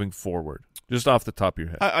moving forward? Just off the top of your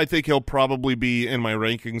head, I think he'll probably be in my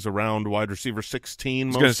rankings around wide receiver 16. I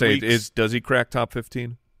was going to say, does he crack top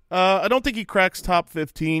 15? I don't think he cracks top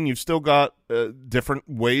 15. You've still got different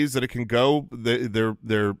ways that it can go.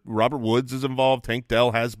 Robert Woods is involved. Tank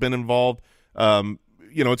Dell has been involved.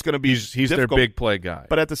 It's going to be he's their big play guy.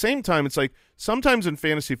 But at the same time, it's like sometimes in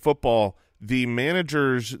fantasy football, the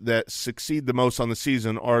managers that succeed the most on the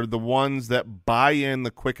season are the ones that buy in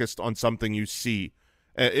the quickest on something you see.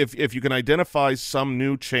 If you can identify some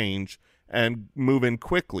new change and move in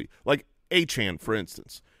quickly, like Achane, for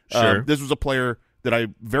instance. Sure. This was a player that I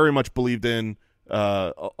very much believed in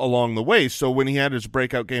along the way. So when he had his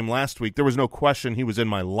breakout game last week, there was no question he was in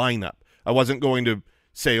my lineup. I wasn't going to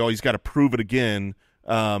say, oh, he's got to prove it again.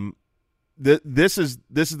 This is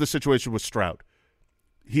the situation with Stroud.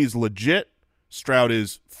 He's legit. Stroud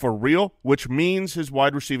is for real, which means his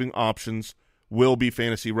wide receiving options will be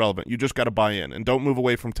fantasy relevant. You just got to buy in, and don't move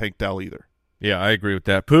away from Tank Dell either. Yeah, I agree with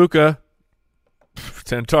that. Puka,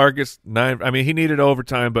 10 targets, 9. I mean, he needed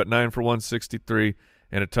overtime, but 9 for 163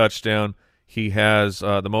 and a touchdown. He has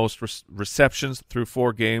the most receptions through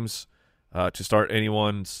 4 games to start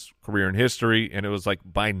anyone's career in history, and it was like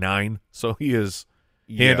by 9. So he is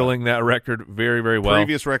handling that record very, very well.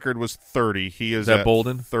 Previous record was 30. He is that at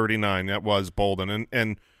Bolden? 39. That was Bolden.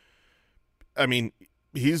 And I mean,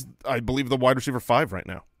 he's, I believe, the wide receiver 5 right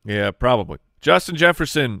now. Yeah, probably. Justin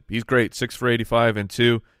Jefferson, he's great, 6 for 85 and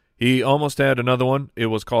 2. He almost had another one. It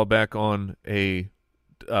was called back on an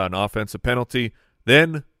offensive penalty.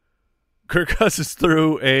 Then Kirk Cousins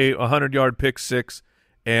threw a 100-yard pick six,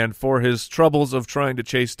 and for his troubles of trying to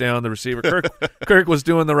chase down the receiver, Kirk was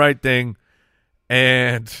doing the right thing,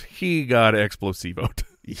 and he got explosivoed.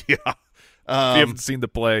 Yeah. If you haven't seen the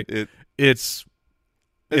play, it's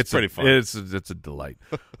pretty fun. It's a delight.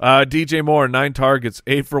 DJ Moore, 9 targets,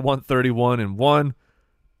 8 for 131 and 1.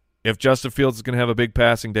 If Justin Fields is going to have a big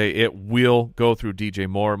passing day, it will go through DJ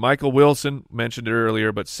Moore. Michael Wilson, mentioned it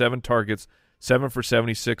earlier, but 7 targets, 7 for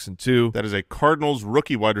 76 and 2. That is a Cardinals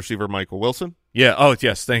rookie wide receiver, Michael Wilson. Yeah. Oh,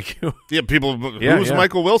 yes. Thank you. Yeah, people. Who's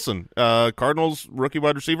Michael Wilson? Cardinals rookie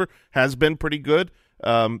wide receiver, has been pretty good.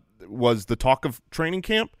 Was the talk of training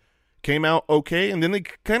camp. Came out okay, and then they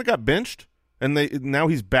kind of got benched, and now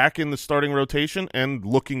he's back in the starting rotation and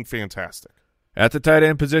looking fantastic. At the tight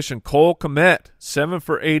end position, Cole Kmet, 7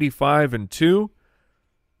 for 85 and 2.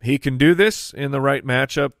 He can do this in the right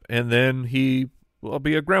matchup, and then he will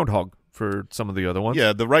be a groundhog for some of the other ones.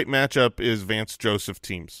 Yeah, the right matchup is Vance Joseph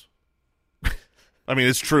teams. I mean,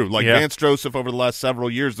 it's true. Like Vance Joseph over the last several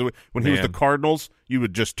years, when he was the Cardinals, you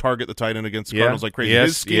would just target the tight end against the Cardinals like crazy.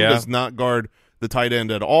 His scheme does not guard the tight end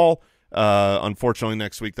at all. Unfortunately,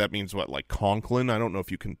 next week that means like Conklin. I don't know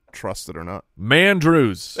if you can trust it or not.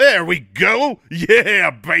 Mandrews. There we go.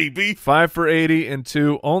 Yeah, baby. 5 for 80 and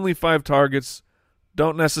 2. Only 5 targets.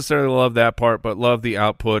 Don't necessarily love that part, but love the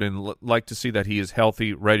output and like to see that he is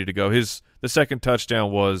healthy, ready to go. The second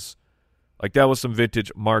touchdown was like that was some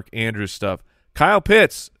vintage Mark Andrews stuff. Kyle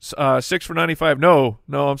Pitts, 6 for 95. No,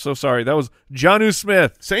 I'm so sorry. That was Jonnu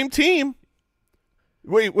Smith. Same team.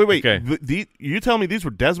 Wait. Okay. You tell me these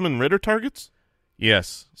were Desmond Ridder targets?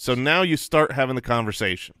 Yes. So now you start having the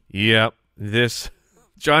conversation. Yep. This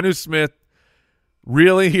Jonnu Smith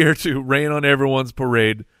really here to rain on everyone's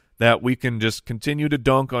parade that we can just continue to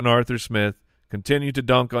dunk on Arthur Smith, continue to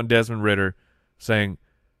dunk on Desmond Ridder, saying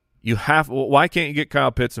why can't you get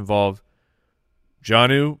Kyle Pitts involved?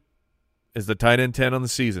 Jonnu is the tight end 10 on the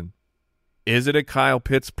season. Is it a Kyle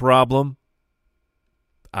Pitts problem?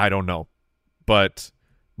 I don't know. But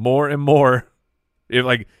more and more,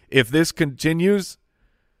 if this continues,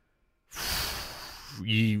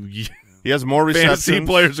 he has more receptions. Fantasy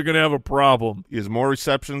players are going to have a problem. He has more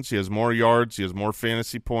receptions. He has more yards. He has more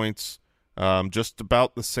fantasy points. Just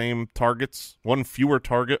about the same targets. One fewer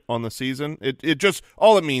target on the season. It just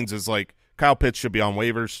all it means is like Kyle Pitts should be on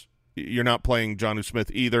waivers. You're not playing Jonnu Smith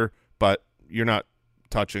either, but you're not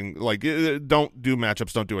touching. Like, don't do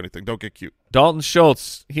matchups. Don't do anything. Don't get cute. Dalton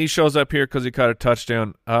Schultz, he shows up here because he caught a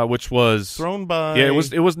touchdown, which was thrown by. Yeah,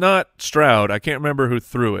 it was not Stroud. I can't remember who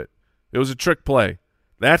threw it. It was a trick play.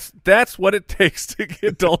 That's what it takes to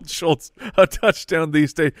get Dalton Schultz a touchdown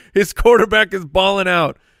these days. His quarterback is balling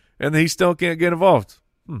out, and he still can't get involved.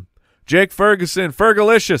 Jake Ferguson,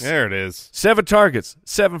 Fergalicious. There it is. 7 targets,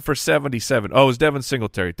 7 for 77. Oh, it was Devin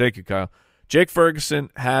Singletary. Thank you, Kyle. Jake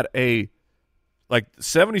Ferguson had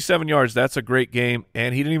 77 yards. That's a great game,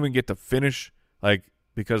 and he didn't even get to finish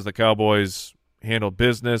because the Cowboys handled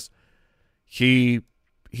business. He's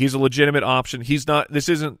a legitimate option. It's not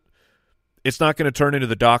going to turn into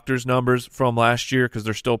the doctor's numbers from last year because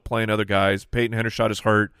they're still playing other guys. Peyton Hendershot is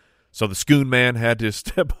hurt, so the Schoon man had to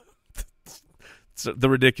step up. The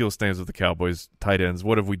ridiculous names of the Cowboys tight ends.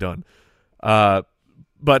 What have we done?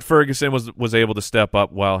 But Ferguson was able to step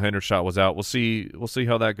up while Hendershot was out. We'll see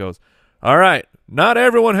how that goes. All right. Not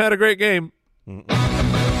everyone had a great game.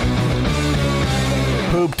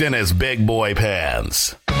 Pooped in his big boy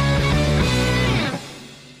pants.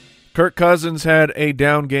 Kirk Cousins had a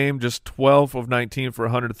down game, just 12 of 19 for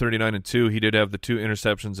 139 and 2. He did have the 2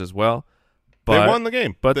 interceptions as well. But they won the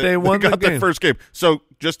game. But they won got the game. That first game. So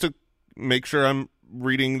just to make sure I'm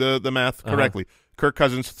reading the math correctly, Kirk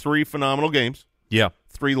Cousins, 3 phenomenal games. Yeah.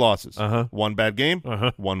 3 losses. 1 bad game,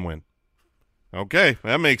 1 win. Okay,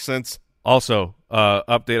 that makes sense. Also,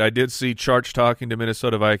 update, I did see Charch talking to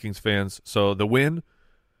Minnesota Vikings fans. So the win,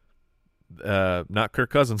 not Kirk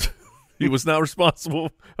Cousins. He was not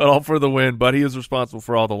responsible at all for the win, but he is responsible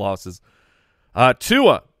for all the losses.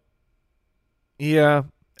 Tua. Yeah,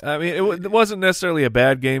 I mean, it wasn't necessarily a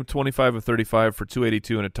bad game, 25 of 35 for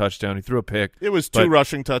 282 and a touchdown. He threw a pick. It was 2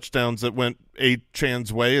 rushing touchdowns that went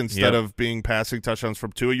Chan's way instead of being passing touchdowns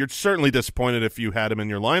from Tua. You're certainly disappointed if you had him in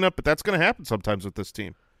your lineup, but that's going to happen sometimes with this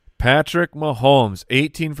team. Patrick Mahomes,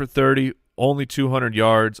 18 for 30, only 200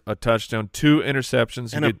 yards, a touchdown, 2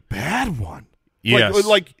 interceptions. And a bad one. Yes.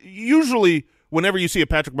 Like usually whenever you see a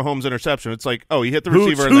Patrick Mahomes interception, it's like, oh, he hit the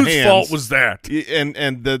receiver in the hands. Whose fault was that?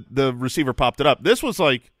 And the receiver popped it up. This was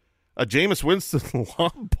like a Jameis Winston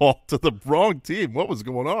long ball to the wrong team. What was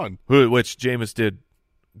going on? Which Jameis did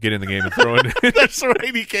get in the game and throw it. That's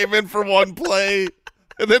right. He came in for one play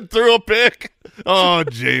and then threw a pick. Oh,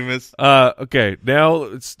 Jameis. Okay, now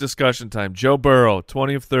it's discussion time. Joe Burrow,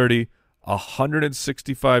 20 of 30,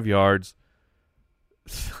 165 yards,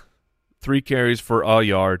 3 carries for a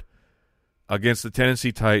yard against the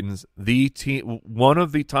Tennessee Titans, one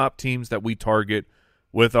of the top teams that we target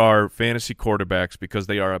with our fantasy quarterbacks because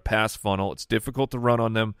they are a pass funnel. It's difficult to run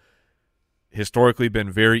on them. Historically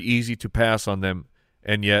been very easy to pass on them,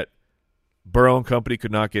 and yet Burrow and company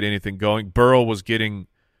could not get anything going. Burrow was getting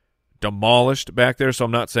demolished back there, so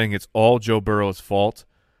I'm not saying it's all Joe Burrow's fault,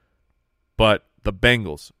 but the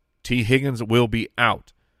Bengals, T. Higgins will be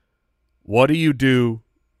out. What do you do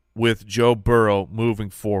with Joe Burrow moving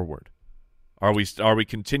forward? Are we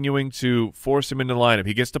continuing to force him into the lineup?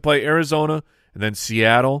 He gets to play Arizona and then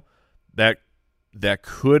Seattle. That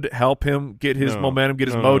could help him get his momentum, get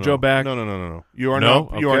his mojo back. No. You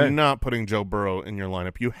are not putting Joe Burrow in your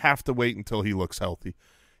lineup. You have to wait until he looks healthy.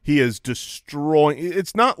 He is destroying.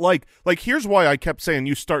 It's not like here's why I kept saying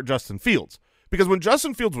you start Justin Fields, because when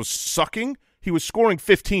Justin Fields was sucking, he was scoring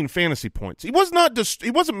 15 fantasy points. He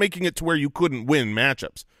wasn't making it to where you couldn't win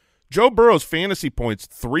matchups. Joe Burrow's fantasy points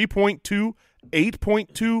 3.2,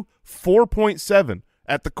 8.2, 4.7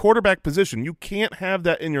 at the quarterback position. You can't have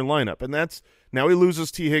that in your lineup, and that's now he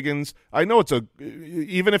loses T. Higgins. I know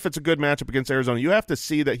even if it's a good matchup against Arizona, you have to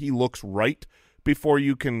see that he looks right before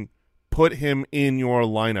you can put him in your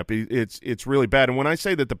lineup. It's really bad. And when I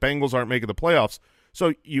say that the Bengals aren't making the playoffs,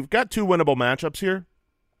 so you've got 2 winnable matchups here,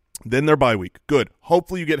 then their bye week. Good.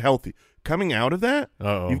 Hopefully you get healthy. Coming out of that,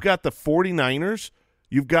 you've got the 49ers,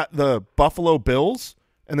 you've got the Buffalo Bills,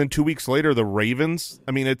 and then 2 weeks later the Ravens.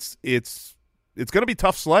 I mean, it's going to be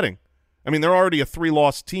tough sledding. I mean, they're already a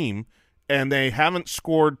 3-loss team, and they haven't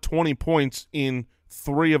scored 20 points in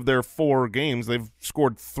 3 of their 4 games. They've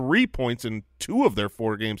scored 3 points in 2 of their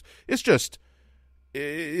 4 games. It's just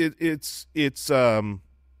it's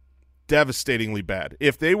devastatingly bad.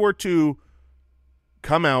 If they were to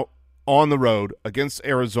come out on the road against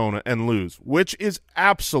Arizona and lose, which is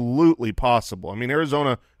absolutely possible. I mean,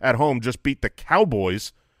 Arizona at home just beat the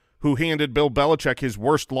Cowboys, who handed Bill Belichick his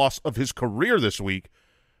worst loss of his career this week.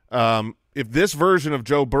 If this version of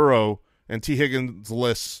Joe Burrow and T.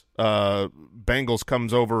 Higgins-less Bengals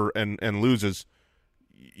comes over and loses,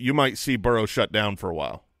 you might see Burrow shut down for a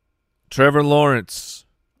while. Trevor Lawrence,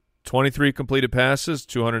 23 completed passes,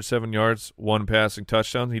 207 yards, 1 passing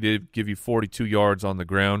touchdown. He did give you 42 yards on the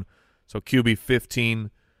ground. So QB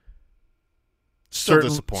 15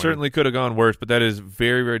 certainly could have gone worse, but that is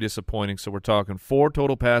very, very disappointing. So we're talking 4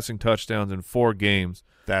 total passing touchdowns in 4 games.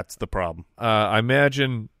 That's the problem. I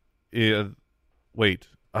imagine wait.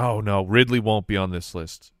 Oh, no, Ridley won't be on this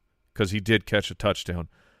list because he did catch a touchdown.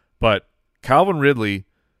 But Calvin Ridley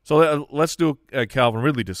 – so let's do a Calvin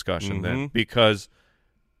Ridley discussion then, because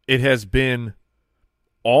it has been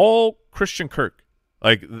all Christian Kirk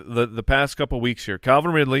Like the past couple weeks here,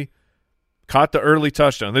 Calvin Ridley caught the early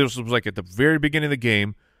touchdown. This was like at the very beginning of the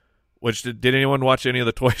game. Which did anyone watch any of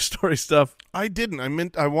the Toy Story stuff? I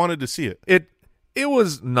didn't. I wanted to see it. It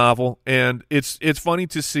was novel, and it's funny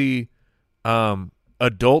to see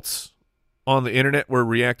adults on the internet were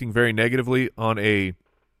reacting very negatively on a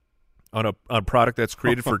product that's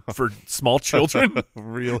created for small children.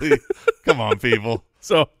 Really? Come on, people.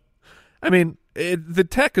 So, I mean, the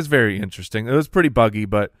tech is very interesting. It was pretty buggy,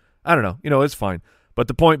 but I don't know. It's fine. But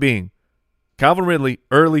the point being, Calvin Ridley,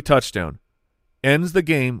 early touchdown, ends the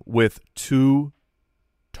game with 2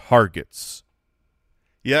 targets.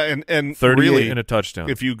 Yeah, and 38 really, and a touchdown.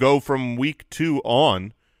 If you go from week 2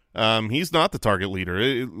 on, he's not the target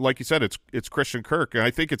leader. Like you said, it's Christian Kirk, and I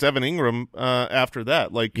think it's Evan Ingram after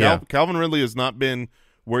that. Like Calvin Ridley has not been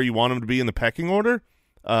where you want him to be in the pecking order.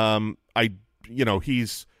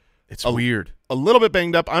 He's weird. A little bit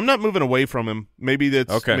banged up. I'm not moving away from him. Maybe that's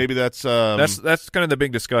okay. Maybe that's kind of the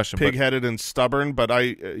big discussion. Pig-headed and stubborn, but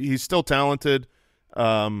he's still talented.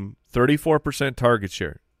 34% target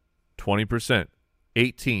share, 20%,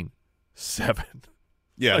 18, 7.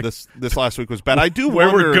 Yeah, this last week was bad. I do where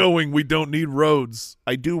wonder, we're going. We don't need roads.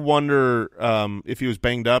 I do wonder if he was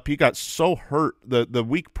banged up. He got so hurt the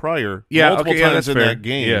week prior, multiple times in fair. that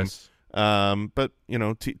game. Yes. But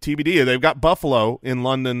TBD. They've got Buffalo in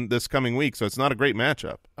London this coming week, so it's not a great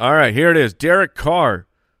matchup. All right, here it is. Derek Carr,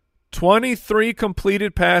 23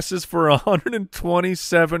 completed passes for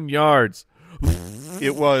 127 yards.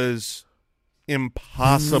 It was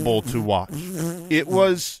impossible to watch. It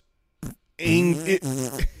was. I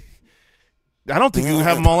don't think you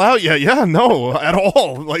have them all out yet. Yeah, no, at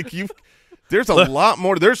all. Like there's a lot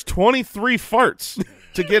more. There's 23 farts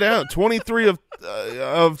to get out. 23 of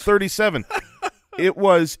 37. It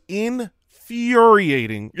was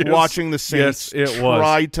infuriating watching the Saints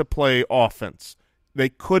try to play offense. They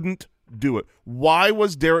couldn't do it. Why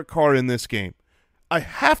was Derek Carr in this game? I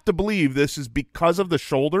have to believe this is because of the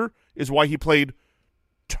shoulder is why he played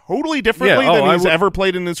totally differently than he's ever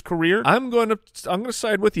played in his career. I'm going to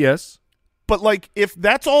side with yes. But like if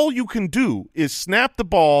that's all you can do is snap the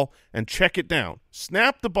ball and check it down.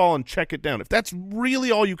 Snap the ball and check it down. If that's really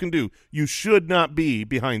all you can do, you should not be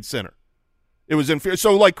behind center. It was inferior.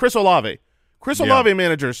 So like Chris Olave. Olave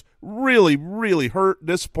managers really, really hurt,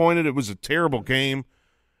 disappointed. It was a terrible game.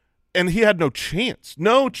 And he had no chance.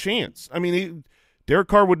 No chance. I mean, Derek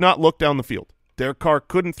Carr would not look down the field. Derek Carr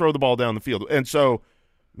couldn't throw the ball down the field. And so,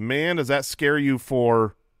 man, does that scare you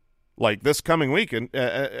for like this coming week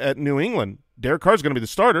at New England? Derek Carr's going to be the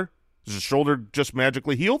starter. Is his shoulder just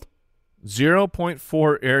magically healed?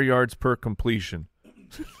 0.4 air yards per completion.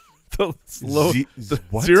 What?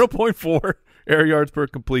 0.4 air yards per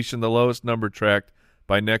completion, the lowest number tracked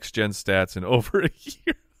by Next Gen Stats in over a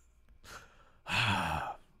year.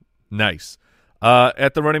 Nice.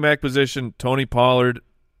 At the running back position, Tony Pollard.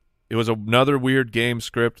 It was another weird game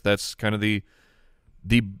script. That's kind of the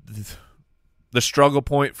struggle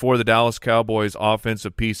point for the Dallas Cowboys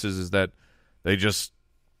offensive pieces is that they just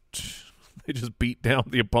beat down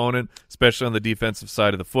the opponent, especially on the defensive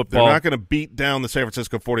side of the football. They're not going to beat down the San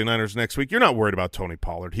Francisco 49ers next week. You're not worried about Tony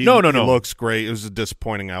Pollard. He No. He looks great. It was a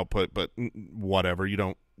disappointing output, but whatever.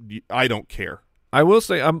 I don't care. I will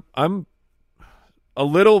say I'm a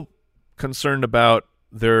little concerned about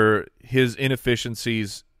his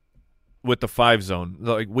inefficiencies with the 5 zone.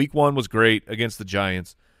 Like week 1 was great against the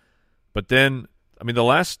Giants, but then the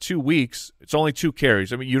last 2 weeks it's only 2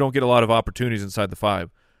 carries. You don't get a lot of opportunities inside the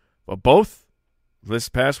 5. But both this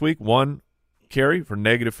past week, 1 carry for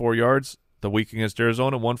 -4 yards, the week against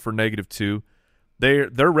Arizona, 1 for -2.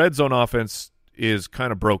 Their red zone offense is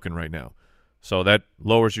kind of broken right now, so that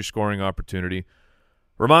lowers your scoring opportunity.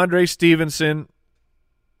 Ramondre Stevenson,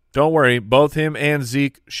 don't worry, both him and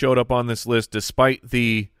Zeke showed up on this list despite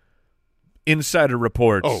the insider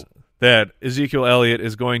reports that Ezekiel Elliott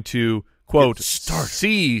is going to, quote,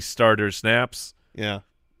 see starter snaps. Yeah.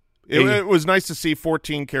 It was nice to see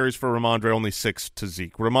 14 carries for Ramondre, only 6 to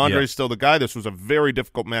Zeke. Ramondre is still the guy. This was a very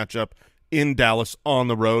difficult matchup in Dallas on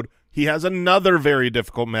the road. He has another very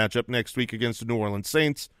difficult matchup next week against the New Orleans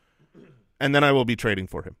Saints, and then I will be trading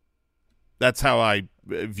for him. That's how I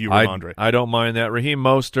view Ramondre. I don't mind that. Raheem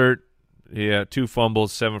Mostert, 2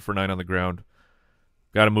 fumbles, 7 for 9 on the ground.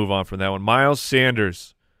 Got to move on from that one. Miles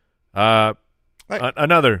Sanders.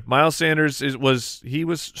 Another. Miles Sanders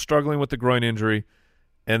was struggling with the groin injury,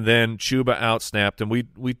 and then Chuba outsnapped him. We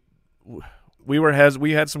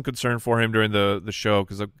had some concern for him during the show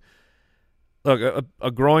because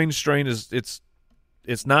a groin strain it's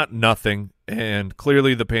not nothing, and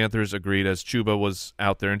clearly the Panthers agreed as Chuba was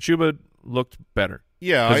out there, and Chuba looked better.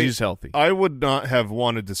 Yeah, because he's healthy. I would not have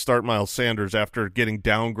wanted to start Miles Sanders after getting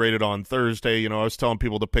downgraded on Thursday. I was telling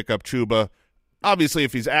people to pick up Chuba. Obviously,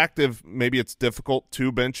 if he's active, maybe it's difficult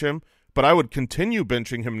to bench him, but I would continue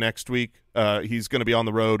benching him next week. He's going to be on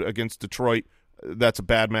the road against Detroit. That's a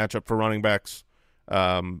bad matchup for running backs.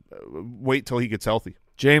 Wait till he gets healthy.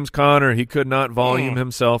 James Conner, he could not volume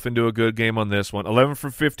himself into a good game on this one. 11 for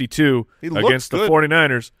 52 against the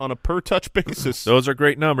 49ers. On a per-touch basis. Those are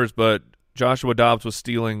great numbers, but Joshua Dobbs was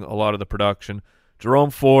stealing a lot of the production.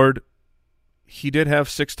 Jerome Ford, he did have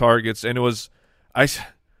 6 targets, and it was it's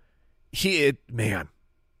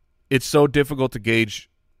so difficult to gauge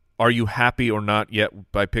are you happy or not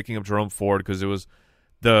yet by picking up Jerome Ford, because it was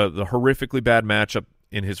the horrifically bad matchup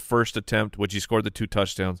in his first attempt, which he scored the 2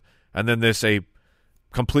 touchdowns, and then a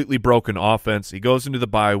completely broken offense. He goes into the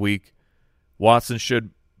bye week. Watson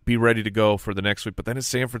should be ready to go for the next week, but then it's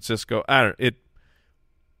San Francisco.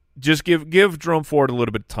 Just give Jerome Ford a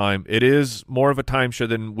little bit of time. It is more of a timeshare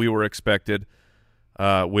than we were expected,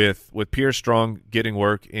 with Pierre Strong getting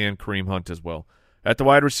work and Kareem Hunt as well. At the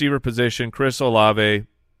wide receiver position, Chris Olave,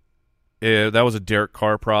 that was a Derek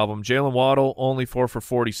Carr problem. Jalen Waddle, only 4 for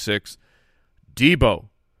 46. Debo,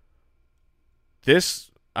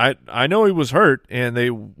 I know he was hurt, and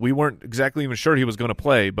we weren't exactly even sure he was going to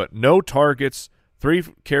play, but no targets, 3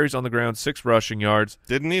 carries on the ground, 6 rushing yards.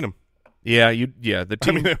 Didn't need him.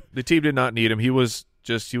 The team did not need him. He was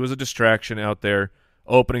a distraction out there,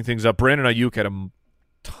 opening things up. Brandon Ayuk had a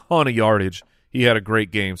ton of yardage. He had a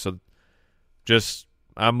great game. So,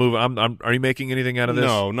 I'm moving. Are you making anything out of this?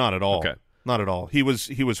 No, not at all. Okay, not at all. He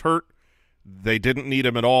was hurt. They didn't need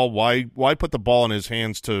him at all. Why put the ball in his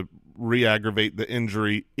hands to re-aggravate the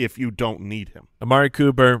injury if you don't need him? Amari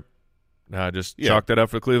Cooper, chalk that up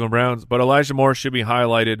for the Cleveland Browns. But Elijah Moore should be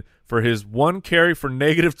highlighted for his 1 carry for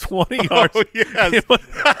negative 20 yards. Oh, yes.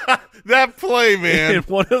 That play, man. In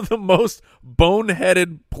one of the most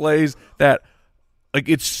boneheaded plays that,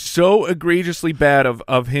 it's so egregiously bad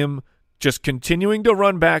of him just continuing to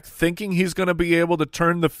run back, thinking he's going to be able to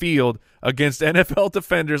turn the field against NFL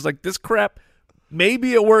defenders. This crap,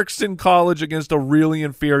 maybe it works in college against a really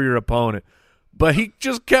inferior opponent, but he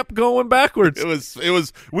just kept going backwards. It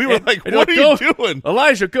was. We were what are you doing?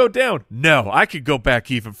 Elijah, go down. No, I could go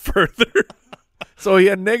back even further. So he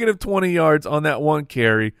had negative 20 yards on that 1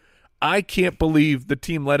 carry. I can't believe the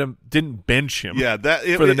team didn't bench him. Yeah,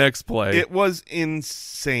 for the next play. It was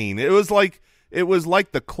insane. It was like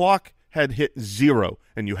the clock had hit 0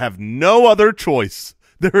 and you have no other choice.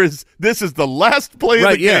 This is the last play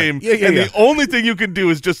of the game, and the only thing you can do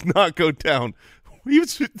is just not go down.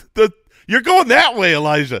 You're going that way,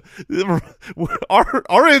 Elijah.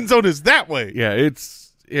 Our end zone is that way. Yeah,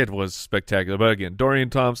 it was spectacular. But again, Dorian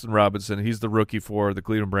Thompson-Robinson, he's the rookie for the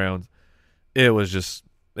Cleveland Browns. It was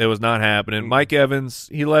not happening. Mike Evans,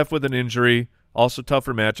 he left with an injury. Also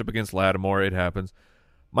tougher matchup against Lattimore. It happens.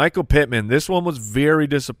 Michael Pittman, this one was very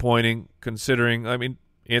disappointing considering,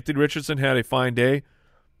 Anthony Richardson had a fine day.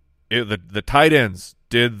 The tight ends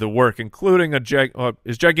did the work, including is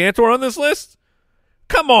Gigantor on this list?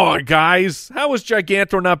 Come on, guys. How is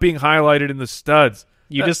Gigantor not being highlighted in the studs?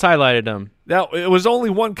 You just highlighted him. Now, it was only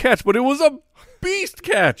 1 catch, but it was a beast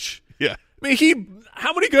catch. Yeah.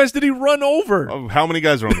 How many guys did he run over? How many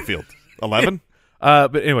guys are on the field? 11?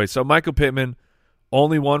 But anyway, so Michael Pittman,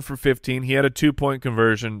 only 1 for 15. He had a 2-point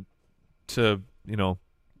conversion to,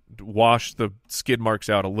 wash the skid marks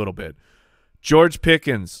out a little bit. George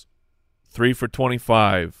Pickens, 3 for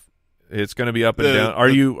 25. It's going to be up and down. Are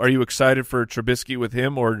you excited for Trubisky with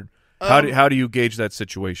him, or how do you gauge that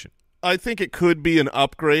situation? I think it could be an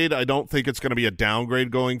upgrade. I don't think it's going to be a downgrade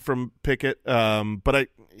going from Pickett, but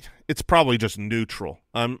it's probably just neutral.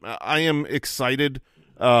 I am excited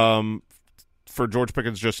for George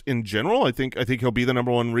Pickens just in general. I think he'll be the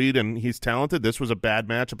number 1 read, and he's talented. This was a bad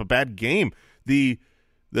matchup, a bad game. The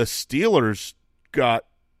Steelers got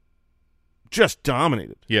just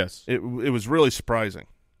dominated. Yes. It was really surprising.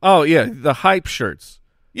 Oh, yeah, the hype shirts.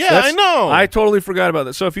 Yeah, I know. I totally forgot about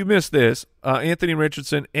that. So if you missed this, Anthony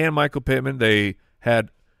Richardson and Michael Pittman, they had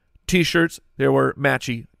T-shirts. There were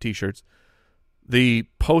matchy T-shirts. The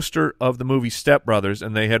poster of the movie Step Brothers,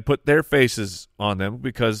 and they had put their faces on them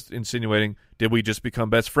because insinuating, did we just become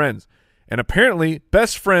best friends? And apparently,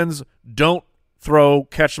 best friends don't throw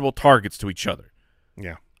catchable targets to each other.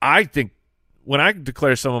 Yeah. I think when I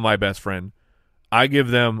declare someone my best friend, I give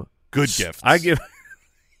them good gifts.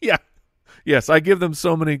 Yes, I give them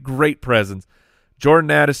so many great presents. Jordan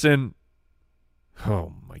Addison,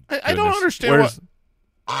 oh my goodness. I don't understand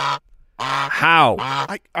how.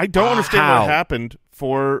 I don't understand what happened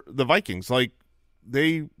for the Vikings.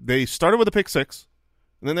 They started with a pick 6,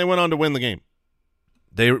 and then they went on to win the game.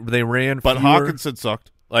 They ran But fewer, Hawkinson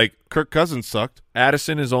sucked. like Kirk Cousins sucked.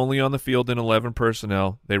 Addison is only on the field in 11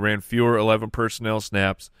 personnel. They ran fewer 11 personnel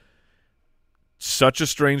snaps. Such a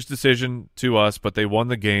strange decision to us, but they won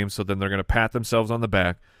the game, so then they're going to pat themselves on the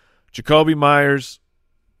back. Jacoby Myers,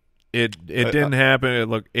 it didn't happen.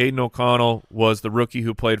 Look, Aiden O'Connell was the rookie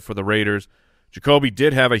who played for the Raiders. Jacoby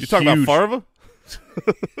did have a You talking about Farva?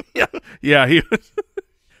 Yeah, he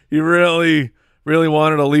he really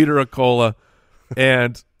wanted a liter of cola,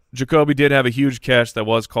 and Jacoby did have a huge catch that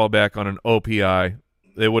was called back on an OPI.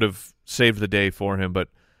 They would have saved the day for him, but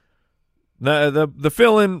the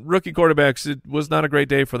fill-in rookie quarterbacks, it was not a great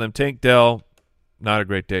day for them. Tank Dell, not a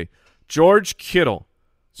great day. George Kittle,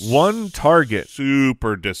 1 target.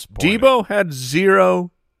 Super disappointing. Debo had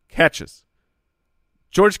 0 catches.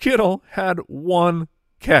 George Kittle had 1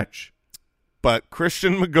 catch. But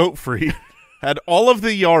Christian McGottfried had all of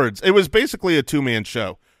the yards. It was basically a two-man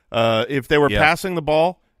show. If they were passing the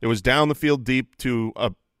ball, it was down the field deep to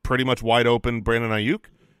a pretty much wide-open Brandon Ayuk,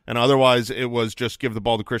 and otherwise it was just give the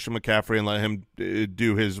ball to Christian McCaffrey and let him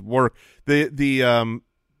do his work.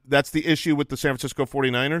 That's the issue with the San Francisco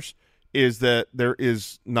 49ers, is that there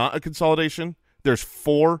is not a consolidation. There's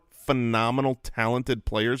 4 phenomenal, talented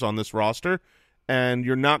players on this roster, and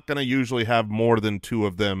you're not going to usually have more than 2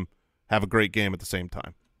 of them have a great game at the same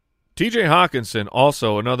time. TJ Hawkinson,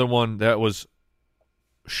 also another one that was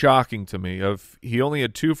shocking to me. He only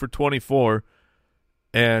had 2 for 24,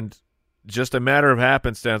 and just a matter of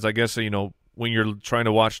happenstance, I guess, when you're trying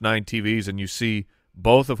to watch 9 TVs and you see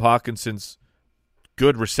both of Hawkinson's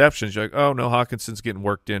good receptions, you're like, oh, no, Hawkinson's getting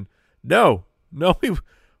worked in. No,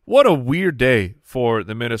 what a weird day for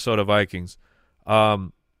the Minnesota Vikings.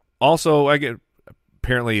 Also,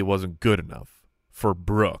 apparently it wasn't good enough for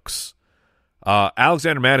Brooks.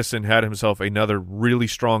 Alexander Mattison had himself another really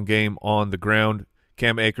strong game on the ground.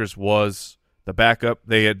 Cam Akers was the backup.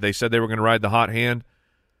 They said they were going to ride the hot hand.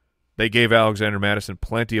 They gave Alexander Mattison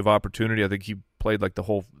plenty of opportunity. I think he played like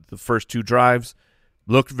the first 2 drives.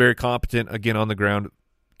 Looked very competent again on the ground.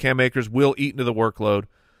 Cam Akers will eat into the workload.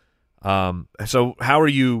 So how are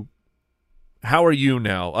you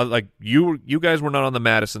now? Like you guys were not on the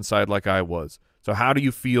Madison side like I was. So how do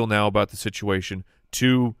you feel now about the situation?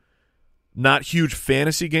 2 not huge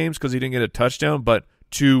fantasy games because he didn't get a touchdown, but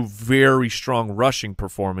 2 very strong rushing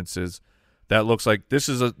performances. That looks like this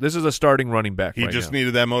is a starting running back. He just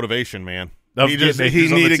needed that motivation, man. He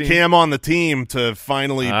needed Cam on the team to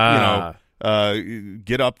finally get up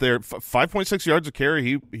there. 5.6 yards a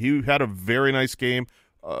carry. He had a very nice game.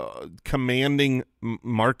 Commanding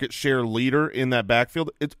market share leader in that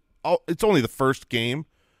backfield. It's only the first game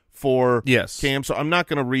for Cam, so I'm not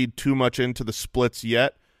going to read too much into the splits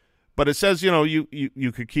yet. But it says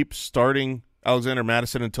you could keep starting Alexander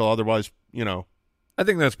Mattison until otherwise I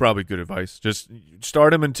think that's probably good advice. Just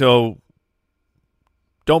start him until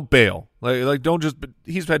don't bail. Like don't just.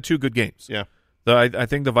 He's had 2 good games. Yeah, I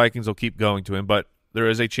think the Vikings will keep going to him, but there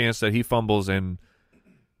is a chance that he fumbles and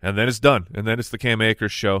then it's done, and then it's the Cam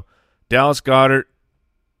Akers show. Dallas Goedert.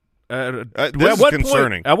 This is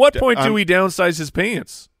concerning. At what point do we downsize his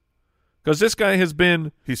pants? Because this guy has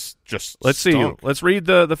been. He's just. Let's stunk. see. Let's read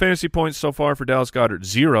the fantasy points so far for Dallas Goedert.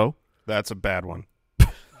 0. That's a bad one.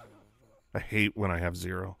 I hate when I have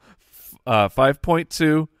 0.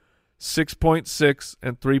 5.2, 6.6,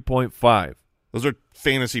 and 3.5. Those are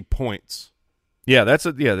fantasy points. Yeah, that's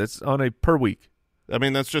on a per week. I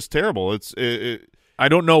mean, that's just terrible. I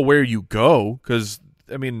don't know where you go because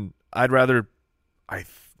I think I'd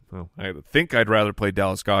rather play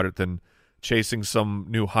Dallas Goedert than chasing some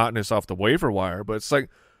new hotness off the waiver wire. But it's like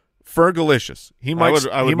Fergalicious. He might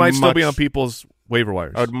still be on people's waiver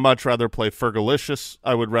wires. I would much rather play Fergalicious.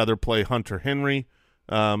 I would rather play Hunter Henry.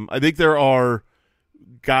 I think there are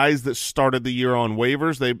guys that started the year on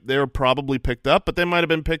waivers. They were probably picked up, but they might have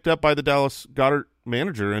been picked up by the Dallas Goedert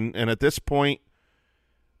manager. And at this point,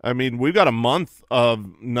 I mean, we've got a month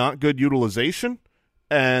of not good utilization,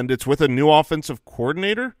 and it's with a new offensive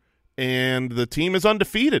coordinator, and the team is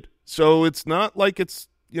undefeated. So it's not like this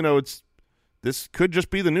could just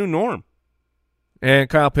be the new norm. And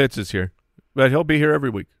Kyle Pitts is here, but he'll be here every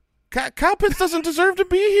week. Kyle Pitts doesn't deserve to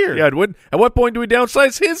be here. Yeah, at what point do we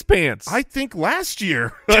downsize his pants? I think last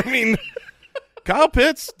year. I mean, Kyle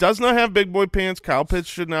Pitts does not have big boy pants. Kyle Pitts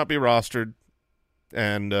should not be rostered,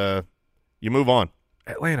 and you move on.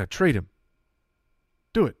 Atlanta, trade him.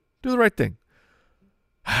 Do it. Do the right thing.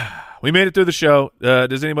 We made it through the show.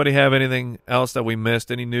 Does anybody have anything else that we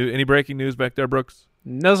missed? Any breaking news back there, Brooks?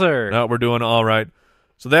 No, sir. No, we're doing all right.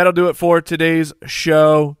 So that'll do it for today's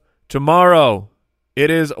show. Tomorrow, it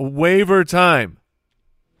is waiver time.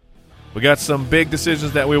 We got some big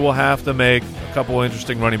decisions that we will have to make, a couple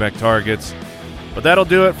interesting running back targets. But that'll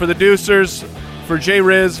do it for the Deucers, for Jay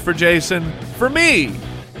Riz, for Jason, for me.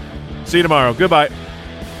 See you tomorrow. Goodbye.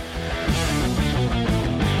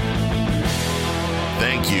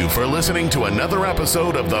 Thank you for listening to another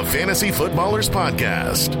episode of the Fantasy Footballers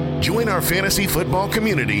Podcast. Join our fantasy football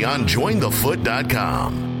community on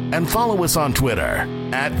jointhefoot.com and follow us on Twitter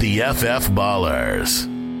 @TheFFBallers.